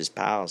friends, his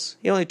pals.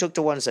 He only took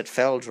the ones that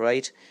felled,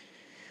 right?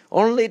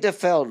 Only the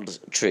felled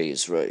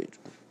trees, right?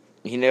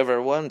 He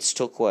never once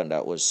took one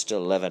that was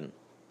still living.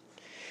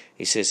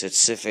 He says,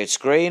 if it's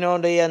green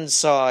on the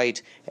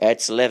inside,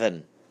 it's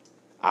living.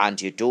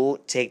 And you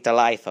don't take the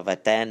life of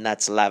it, then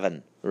that's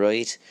living,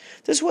 right?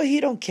 That's why he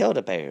don't kill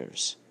the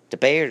bears.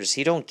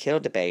 He don't kill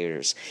the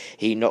bears.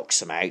 He knocks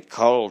them out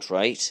cold,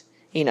 right?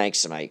 He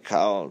knocks them out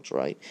cold,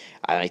 right?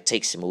 And he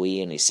takes them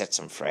away and he sets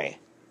them free,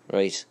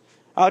 right?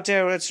 Out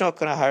there, it's not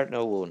going to hurt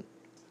no one.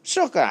 It's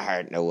not going to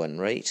hurt no one,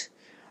 right?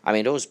 I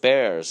mean, those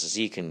bears, as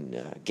you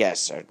can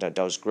guess,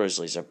 those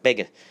grizzlies are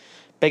big,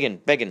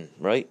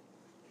 right?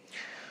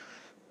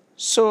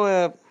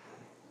 So,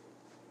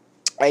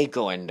 I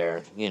go in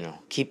there,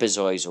 keep his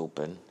eyes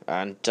open,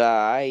 and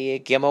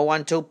I give him a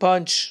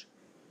 1-2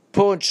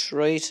 punch,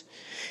 right?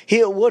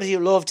 What he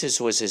loved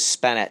was his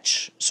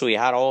spinach, so he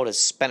had all his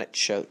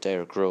spinach out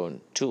there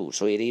growing too,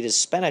 so he'd eat his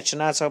spinach,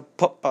 and that's how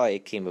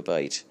Popeye came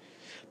about.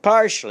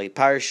 Partially,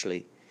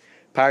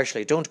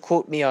 don't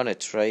quote me on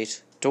it,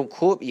 right?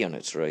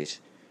 Partially.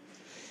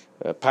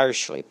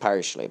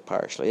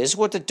 This is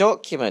what the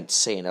documents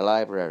say in the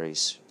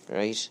libraries,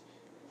 right?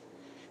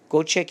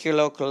 Go check your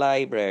local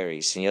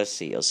libraries and you'll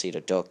see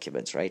the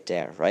documents right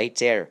there.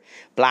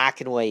 Black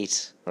and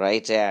white,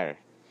 right there.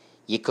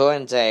 You go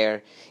in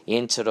there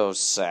into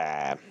those,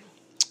 the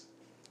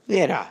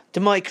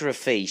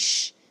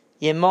microfiche.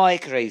 Your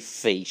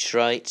microfiche,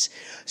 right?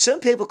 Some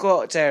people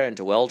go out there in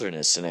the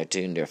wilderness and they're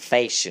doing their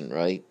fishing,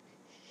 right?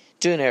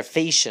 Doing their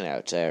fishing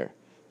out there.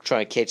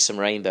 Trying to catch some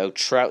rainbow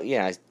trout,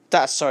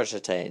 that sort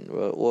of thing.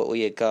 What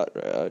you got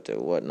out there,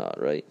 whatnot,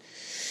 right?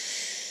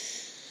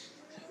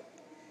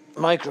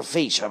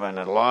 Microfiche in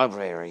a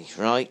library,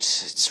 right?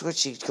 It's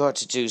what you got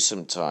to do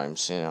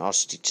sometimes, you know,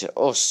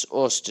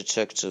 us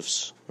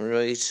detectives,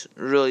 right?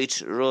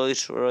 Right.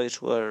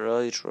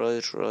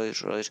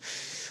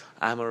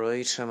 Am I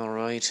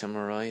right?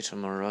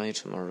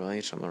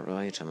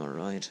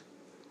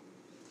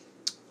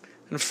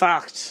 In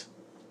fact,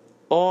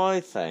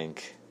 I'm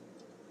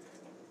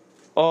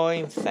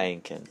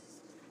thinking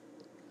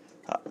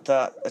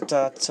that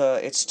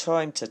it's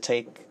time to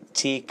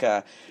take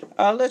a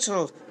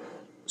little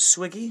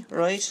swiggy,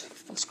 right?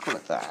 Let's call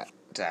it that,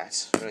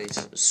 right?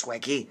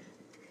 Swiggy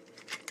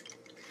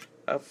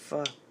of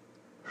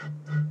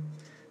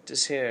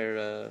this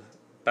here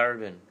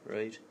bourbon,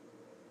 right?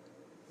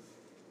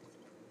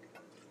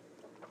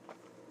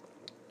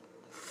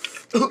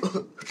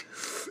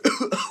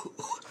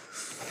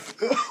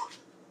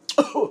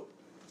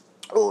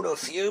 Oh, the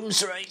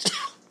fumes, right?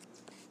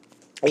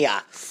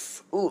 Yeah.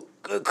 Ooh,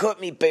 cut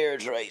me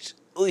beard, right?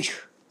 Ooh,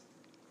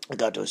 I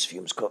got those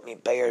fumes, cut me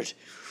beard.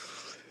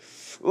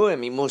 Ooh,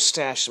 and me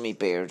moustache and me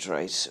beard,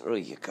 right? Oh,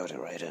 you got it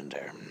right in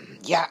there.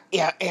 Yeah.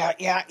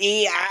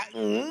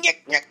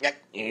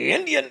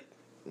 Indian.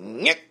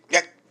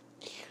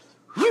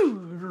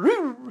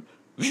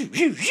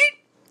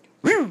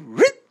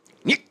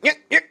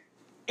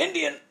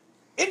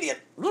 Indian.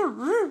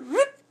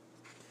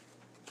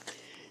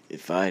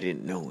 If I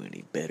didn't know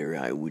any better,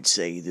 I would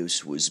say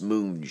this was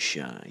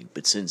moonshine.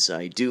 But since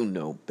I do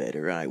know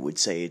better, I would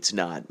say it's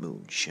not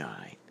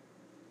moonshine.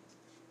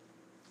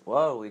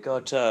 Whoa, we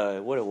got,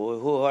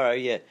 who are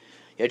you?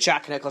 You're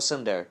Jack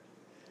Nicholson there.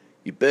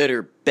 You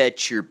better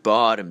bet your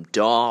bottom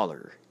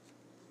dollar.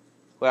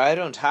 Well, I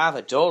don't have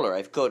a dollar.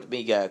 I've got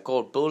me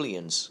gold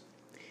bullions.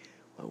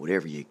 Well,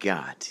 whatever you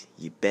got,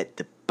 you bet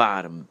the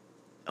bottom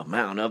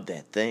amount of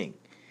that thing.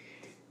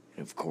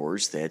 And of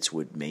course, that's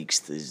what makes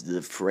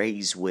the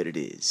phrase what it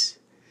is.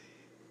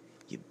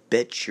 You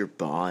bet your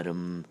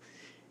bottom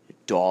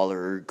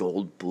dollar,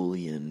 gold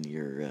bullion,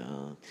 your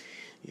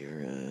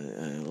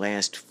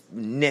last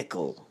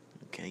nickel.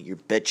 Okay, you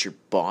bet your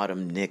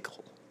bottom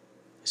nickel.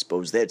 I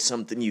suppose that's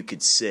something you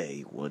could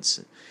say once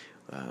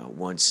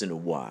in a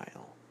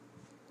while.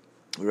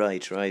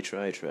 Right.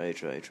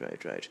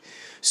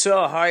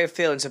 So, how are your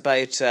feelings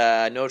about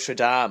Notre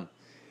Dame?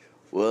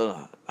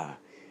 Well,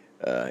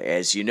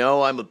 as you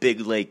know, I'm a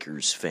big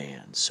Lakers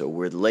fan, so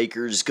where the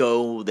Lakers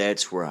go,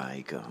 that's where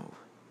I go.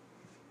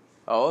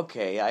 Oh,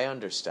 okay, I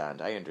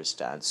understand.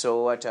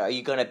 So what, are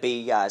you going to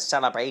be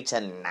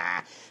celebrating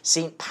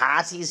St.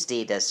 Patty's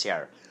Day this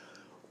year?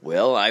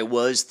 Well, I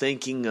was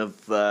thinking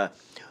of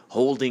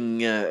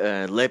holding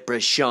a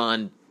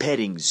Leprechaun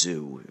petting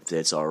zoo, if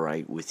that's all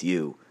right with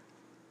you.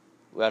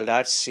 Well,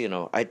 that's,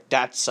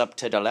 that's up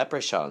to the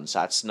leprechauns.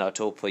 That's not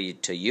up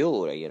to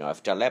you.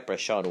 If the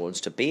leprechaun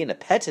wants to be in a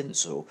petting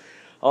zoo,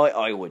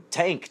 I would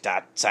think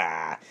that,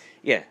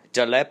 the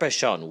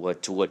leprechaun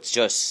would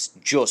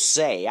just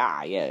say,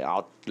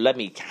 let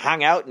me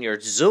hang out in your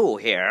zoo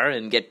here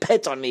and get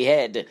pet on me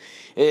head,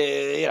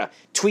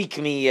 tweak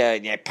me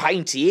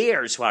pinty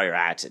ears while you're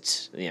at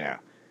it,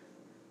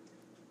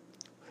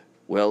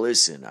 Well,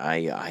 listen,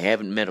 I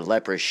haven't met a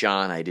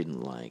leprechaun I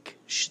didn't like.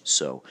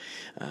 So,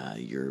 are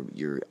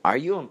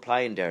you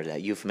implying there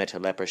that you've met a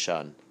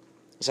leprechaun?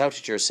 Is that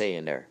what you're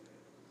saying there?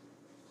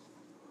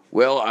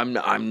 Well,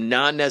 I'm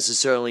not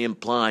necessarily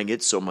implying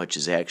it so much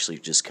as actually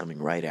just coming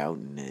right out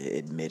and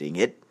admitting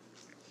it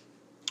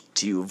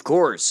to you. Of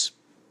course,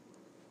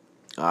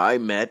 I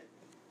met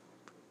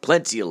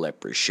plenty of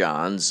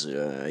leprechauns.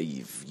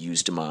 You've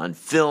used them on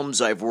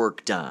films I've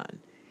worked on.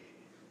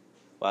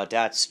 Well,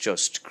 that's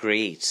just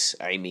great.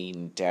 I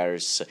mean,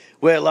 there's...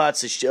 Well,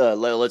 lots of...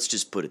 let's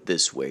just put it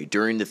this way.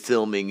 During the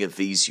filming of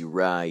Easy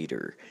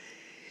Rider,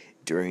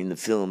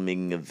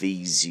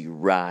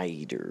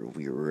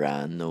 we were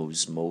on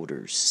those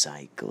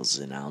motorcycles,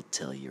 and I'll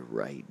tell you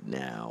right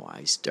now,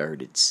 I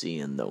started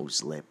seeing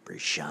those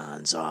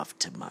leprechauns off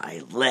to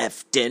my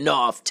left and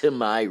off to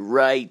my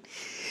right,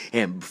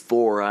 and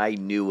before I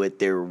knew it,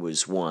 there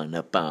was one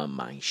up on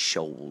my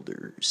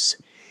shoulders.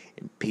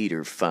 And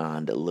Peter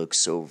Fonda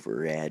looks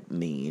over at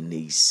me and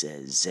he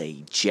says,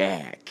 "Hey,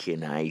 Jack."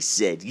 And I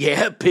said,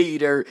 "Yeah,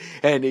 Peter."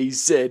 And he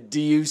said,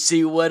 "Do you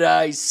see what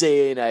I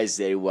see?" And I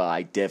said, "Well,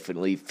 I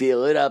definitely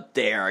feel it up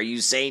there. Are you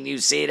saying you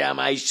see it on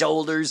my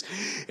shoulders?"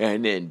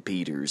 And then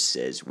Peter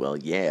says, "Well,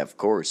 yeah, of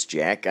course,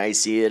 Jack. I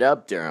see it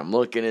up there. I'm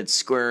looking at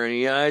square in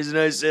the eyes." And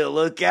I said,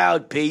 "Look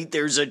out, Pete.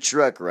 There's a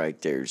truck right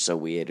there." So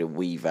we had to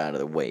weave out of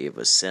the way of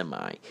a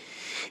semi.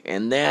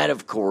 And that,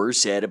 of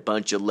course, had a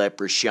bunch of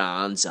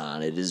leprechauns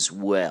on it as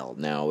well.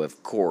 Now,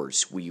 of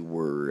course, we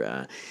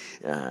were,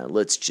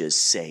 let's just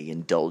say,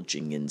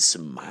 indulging in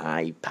some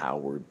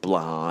high-powered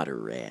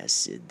blotter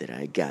acid that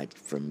I got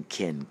from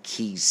Ken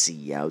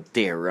Kesey out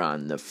there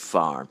on the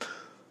farm.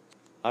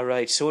 All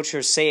right, so what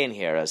you're saying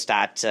here is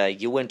that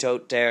you went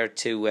out there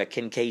to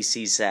Ken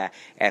Casey's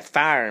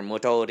farm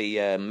with all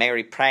the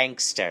merry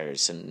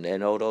pranksters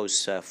and all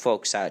those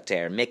folks out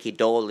there, Mickey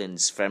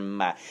Dolans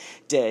from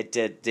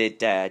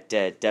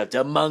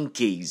the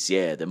monkeys,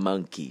 yeah, the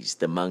monkeys.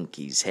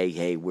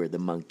 Hey, we're the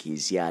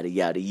monkeys, yada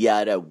yada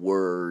yada.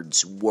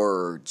 Words.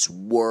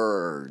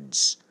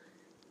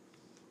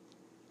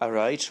 All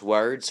right,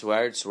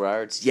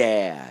 words.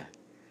 Yeah,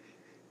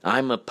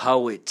 I'm a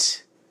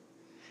poet.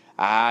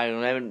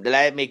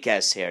 Let me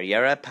guess here.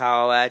 You're a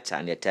poet,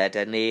 and you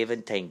didn't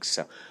even think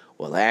so.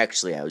 Well,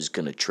 actually, I was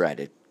gonna try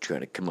to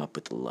come up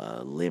with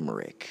a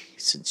limerick,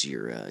 since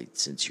you're Well,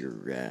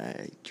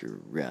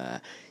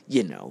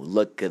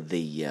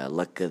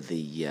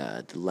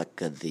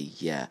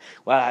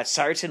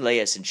 certainly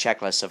it's in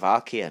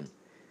Czechoslovakian.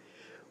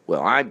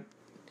 Well,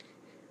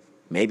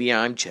 maybe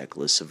I'm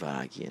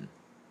Czechoslovakian.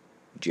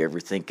 Did you ever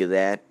think of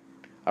that?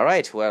 All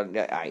right, well,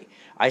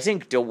 I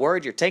think the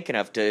word you're thinking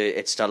of,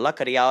 it's the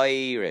luck of the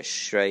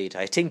Irish, right?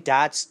 I think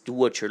that's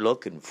what you're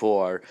looking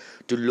for,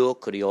 the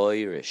luck of the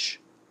Irish.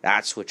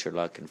 That's what you're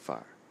looking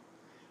for.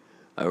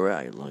 All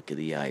right, luck of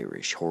the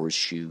Irish,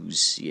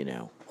 horseshoes,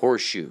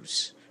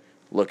 horseshoes.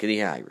 Look of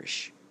the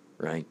Irish,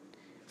 right?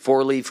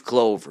 4-leaf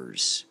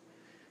clovers.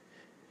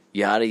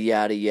 Yada,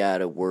 yada,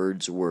 yada,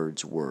 words.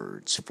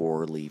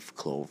 4-leaf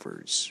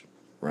clovers,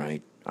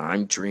 right?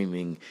 I'm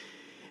dreaming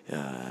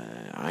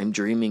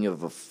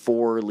of a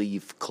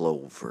 4-leaf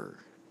clover,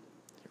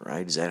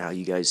 right? Is that how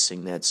you guys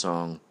sing that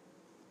song?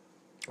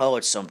 Oh,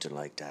 it's something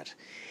like that.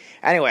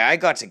 Anyway, I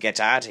got to get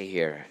out of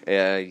here.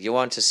 You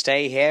want to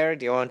stay here?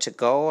 Do you want to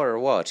go, or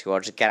what? You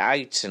want to get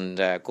out and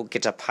go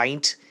get a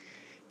pint?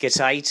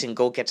 Get out and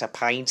go get a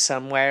pint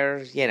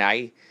somewhere?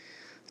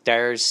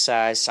 There's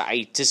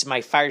this is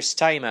my first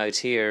time out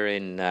here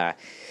in the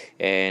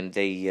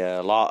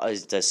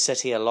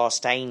city of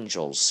Los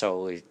Angeles.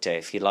 So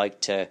if you'd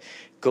like to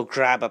go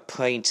grab a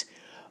pint.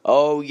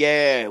 Oh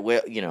yeah,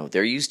 well,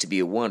 there used to be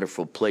a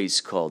wonderful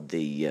place called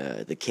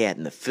the Cat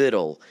and the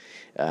Fiddle,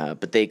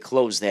 but they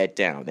closed that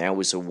down. That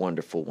was a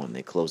wonderful one.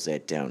 They closed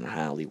that down.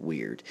 Highly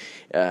weird.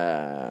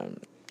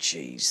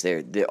 Jeez,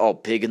 they're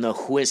Pig and the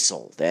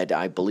Whistle. That,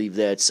 I believe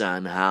that's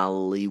on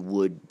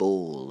Hollywood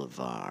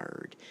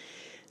Boulevard.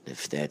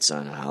 If that's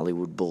on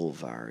Hollywood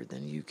Boulevard,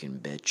 then you can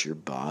bet your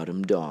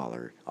bottom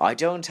dollar. I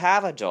don't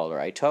have a dollar.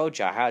 I told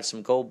you I had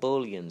some gold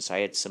bullions. I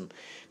had some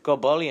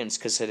gold bullions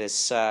because it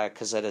is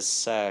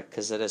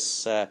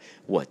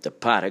what, the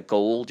pot of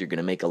gold? You're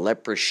gonna make a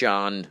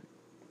leprechaun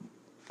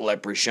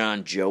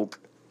joke?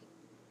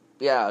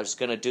 Yeah, I was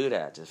gonna do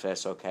that if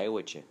that's okay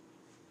with you.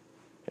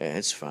 Yeah,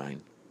 it's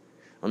fine.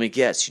 Let me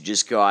guess. You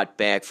just got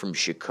back from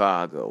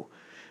Chicago.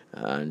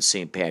 On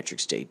St.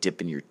 Patrick's Day,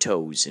 dipping your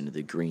toes into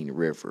the Green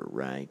River,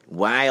 right?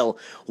 While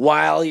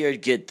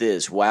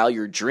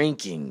you're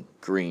drinking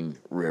Green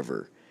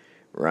River,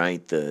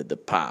 right? The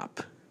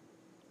pop.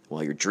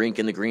 While you're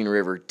drinking the Green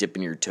River,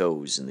 dipping your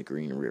toes in the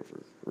Green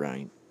River,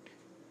 right?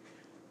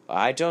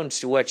 I don't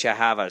what you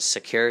have a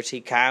security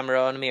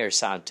camera on me or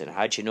something.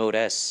 How'd you know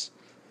this?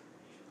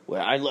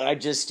 Well, I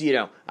just,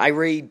 I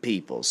read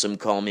people. Some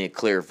call me a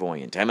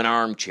clairvoyant. I'm an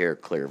armchair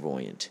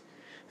clairvoyant.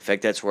 In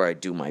fact, that's where I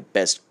do my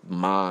best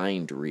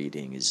mind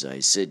reading, is I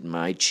sit in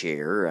my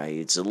chair.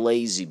 It's a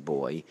lazy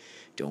boy.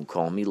 Don't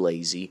call me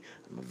lazy.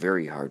 I'm a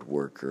very hard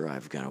worker.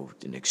 I've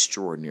got an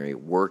extraordinary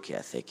work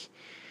ethic.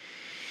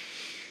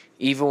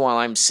 Even while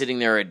I'm sitting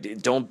there,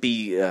 don't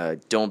be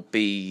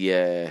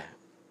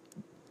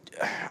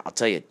I'll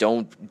tell you,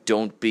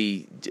 don't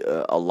be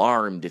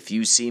alarmed if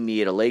you see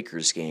me at a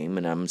Lakers game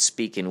and I'm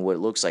speaking what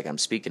looks like I'm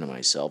speaking to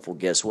myself. Well,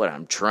 guess what?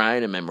 I'm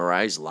trying to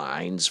memorize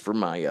lines for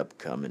my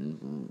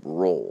upcoming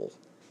role.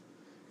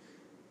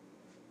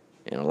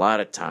 And a lot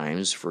of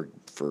times, for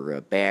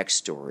a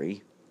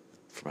backstory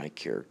for my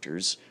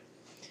characters,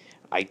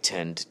 I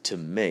tend to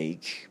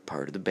make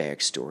part of the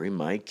backstory.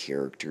 My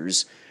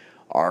characters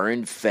are,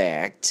 in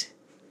fact,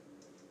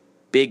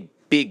 big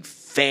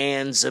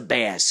fans of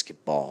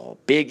basketball.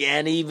 Big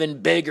and even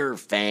bigger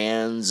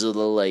fans of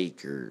the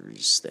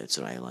Lakers. That's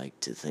what I like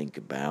to think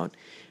about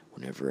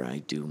whenever I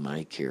do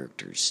my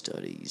character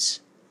studies.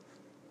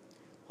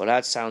 Well,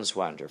 that sounds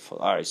wonderful.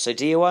 All right, so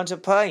do you want a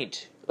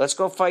pint? Let's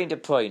go find a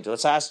pint.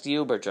 Let's ask the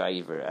Uber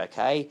driver,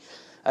 okay?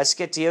 Let's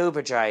get the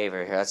Uber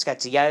driver here. Let's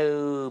get the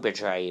Uber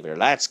driver.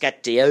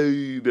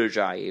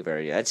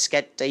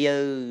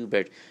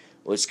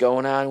 What's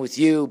going on with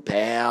you,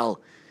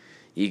 pal?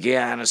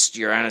 You're on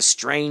a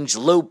strange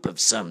loop of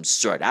some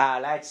sort.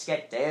 Let's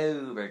get the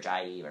Uber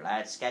driver.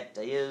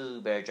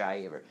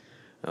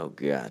 Oh,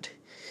 God.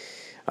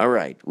 All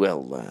right,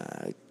 well,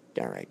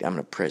 all right, I'm going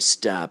to press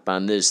stop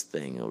on this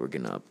thing. We're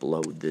going to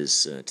upload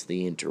this to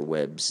the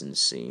interwebs and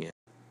see.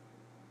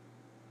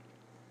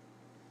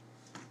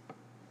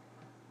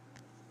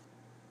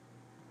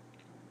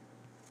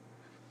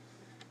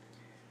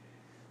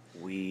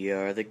 We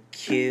are the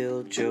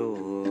Killjoys.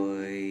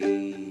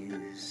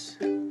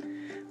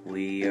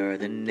 We are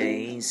the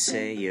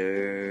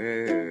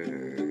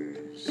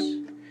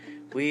naysayers.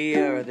 We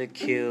are the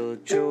Killjoys.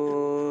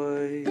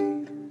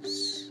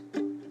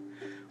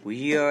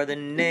 We are the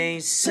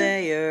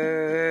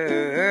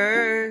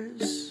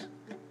naysayers.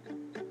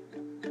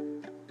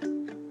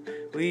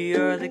 We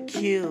are the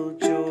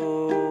killjoys.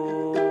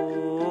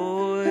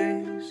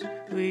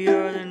 We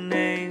are the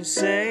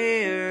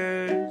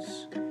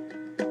naysayers.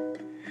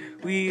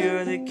 We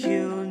are the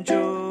killjoys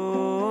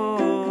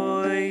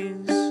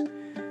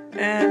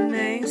and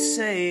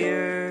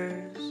naysayers.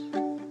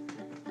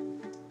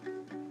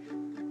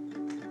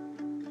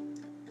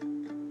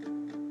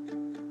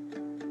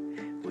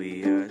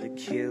 We are the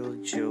killjoys.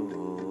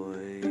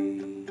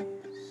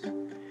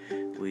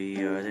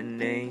 We are the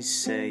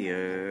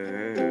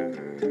naysayers.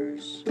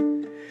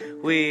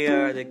 We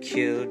are the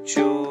killjoys.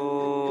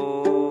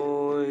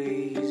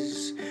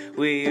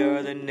 We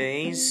are the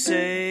naysayers.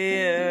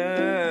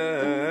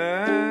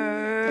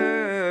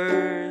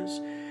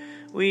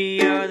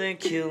 We are the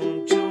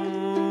killjoys.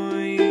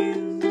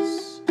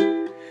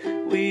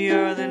 We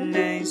are the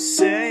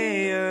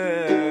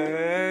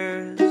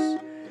naysayers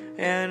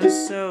and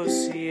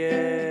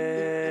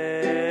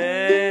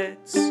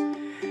associates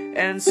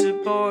and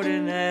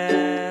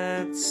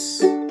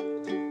subordinates.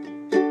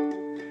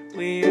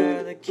 We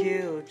are the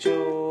killjoys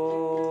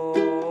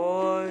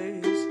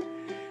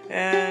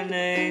and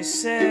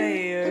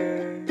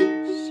naysayers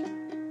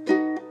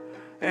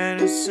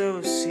and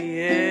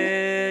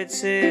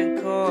associates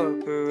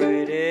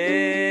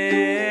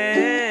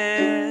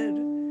incorporated.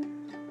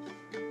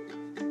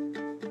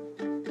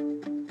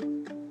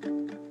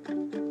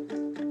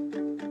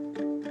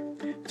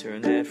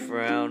 Turn that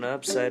frown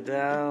upside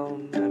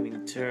down.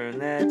 Turn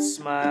that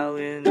smile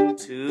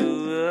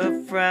into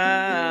a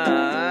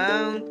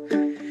frown.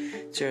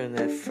 Turn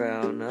that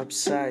frown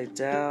upside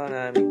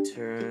down.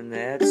 Turn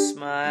that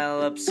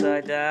smile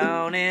upside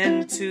down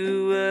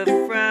into a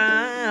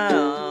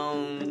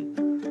frown.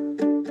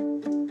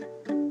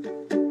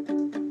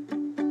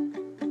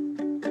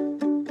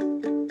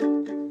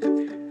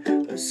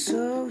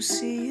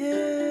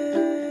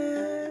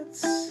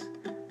 Associates,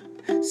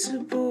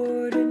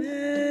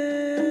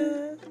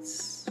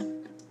 subordinates,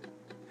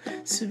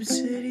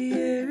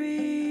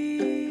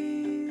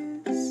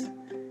 subsidiaries,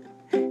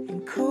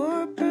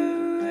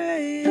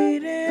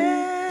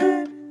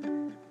 incorporated,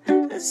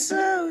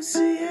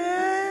 associates,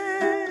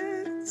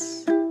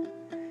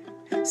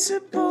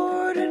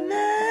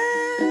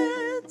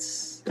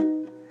 subordinates,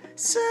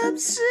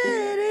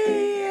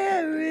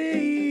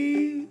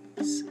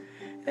 subsidiaries,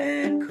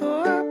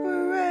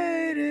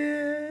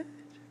 incorporated.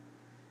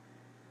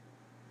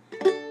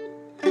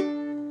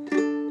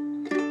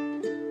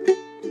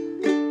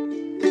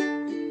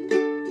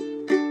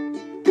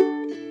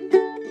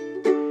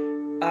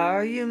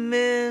 Are you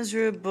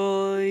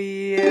miserable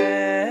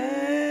yet?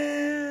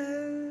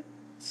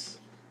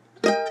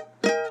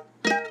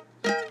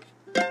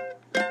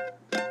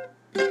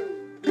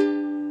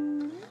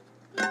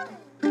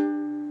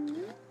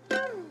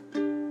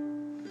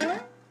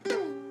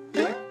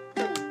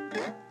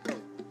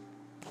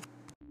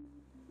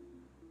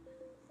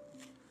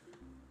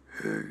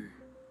 Hey,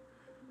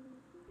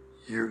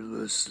 you're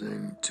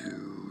listening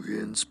to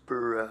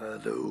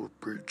Inspirato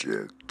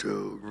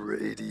Projecto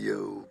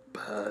Radio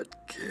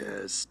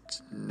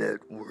Podcast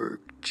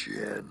Network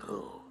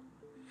Channel.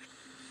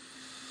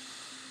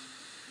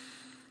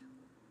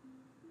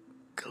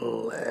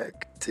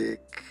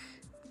 Galactic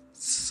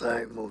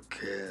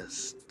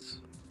Simulcast.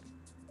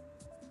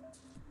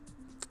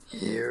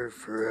 Here,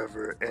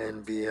 forever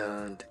and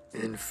beyond,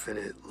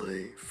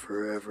 infinitely,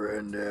 forever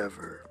and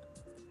ever.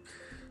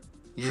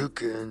 You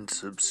can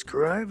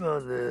subscribe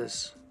on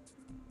this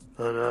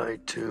on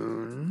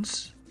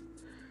iTunes.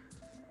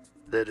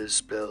 That is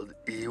spelled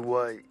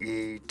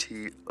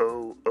EYETOONS.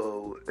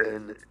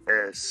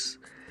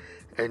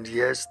 And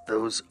yes,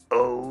 those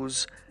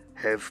O's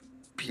have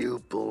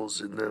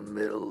pupils in the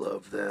middle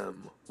of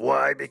them.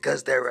 Why?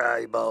 Because they're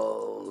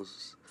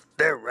eyeballs.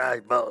 They're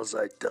eyeballs,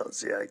 I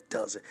tells you.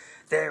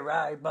 They're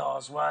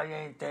eyeballs. Why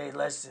ain't they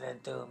listening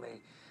to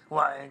me?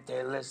 Why ain't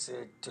they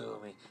listening to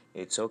me?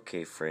 It's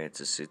okay,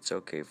 Francis. It's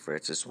okay,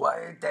 Francis. Why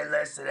ain't they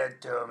listening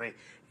to me?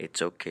 It's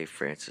okay,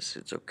 Francis.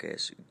 It's okay.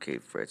 It's okay,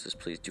 Francis.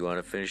 Please, do you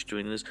want to finish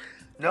doing this?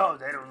 No,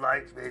 they don't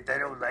like me. They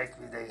don't like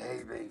me. They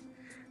hate me.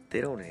 They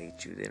don't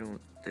hate you. They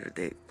don't.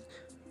 They.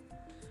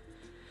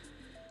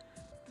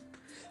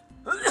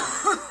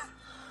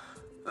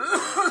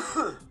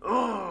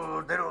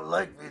 Oh, they don't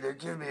like me. They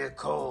give me a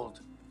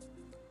cold.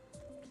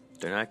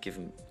 They're not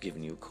giving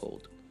you a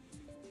cold.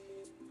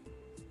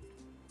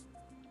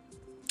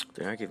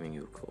 They're not giving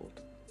you a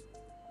cold.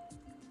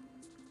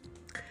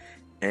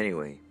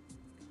 Anyway,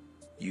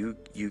 you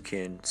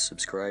can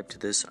subscribe to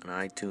this on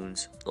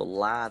iTunes. A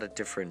lot of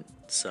different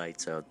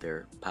sites out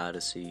there.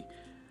 Podacy.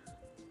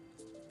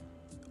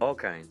 All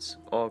kinds.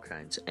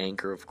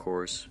 Anchor, of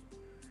course.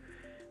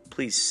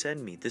 Please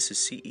send me. This is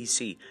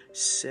CEC.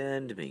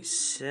 Send me.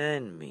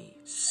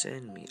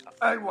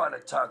 I want to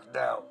talk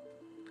now.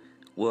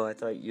 Well, I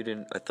thought you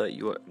didn't. I thought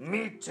you were.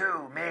 Me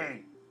too,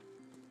 me.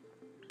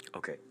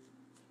 Okay.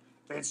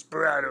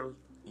 Inspirato.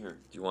 Here.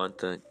 Do you want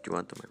the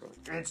microphone?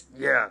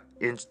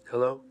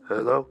 Hello.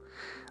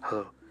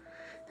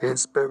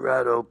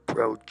 Inspirato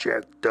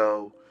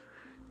Projecto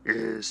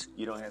is...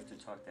 You don't have to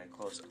talk that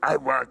close. I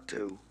want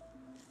to.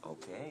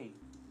 Okay.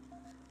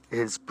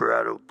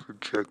 Inspirato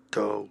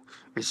Projecto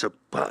is a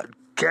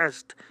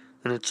podcast,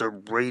 and it's a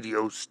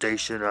radio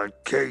station on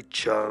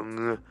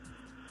K-Chung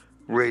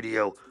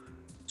Radio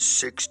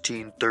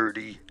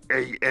 1630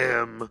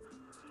 AM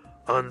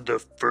on the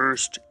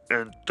first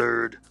and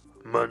third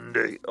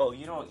Monday. Oh,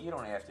 you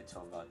don't have to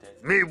tell them about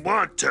that. Me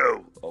want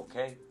to.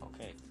 Okay.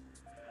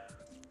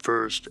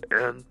 First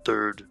and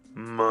third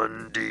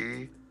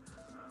Monday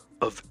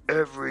of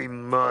every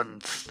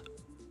month.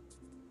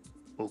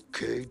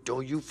 Okay,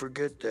 don't you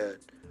forget that.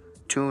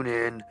 Tune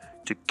in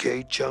to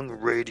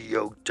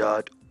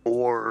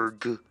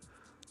kchungradio.org.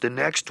 The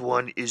next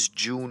one is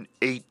June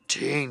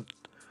 18th.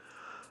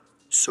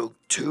 So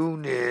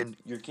tune in.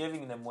 You're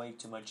giving them way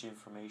too much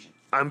information.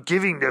 I'm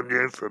giving them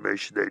the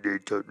information they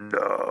need to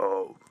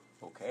know.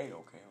 Okay.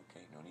 No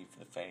need for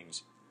the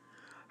fangs.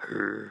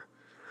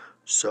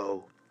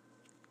 So,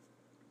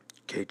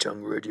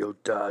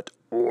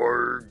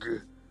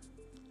 kchungradio.org.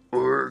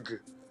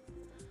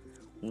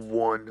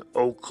 1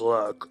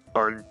 o'clock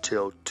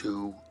until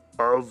 2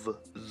 of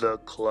the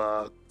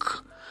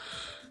clock.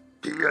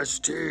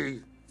 PST.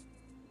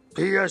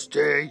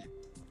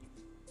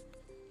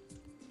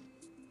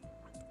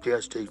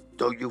 PST,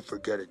 don't you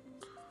forget it.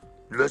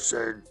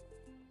 Listen.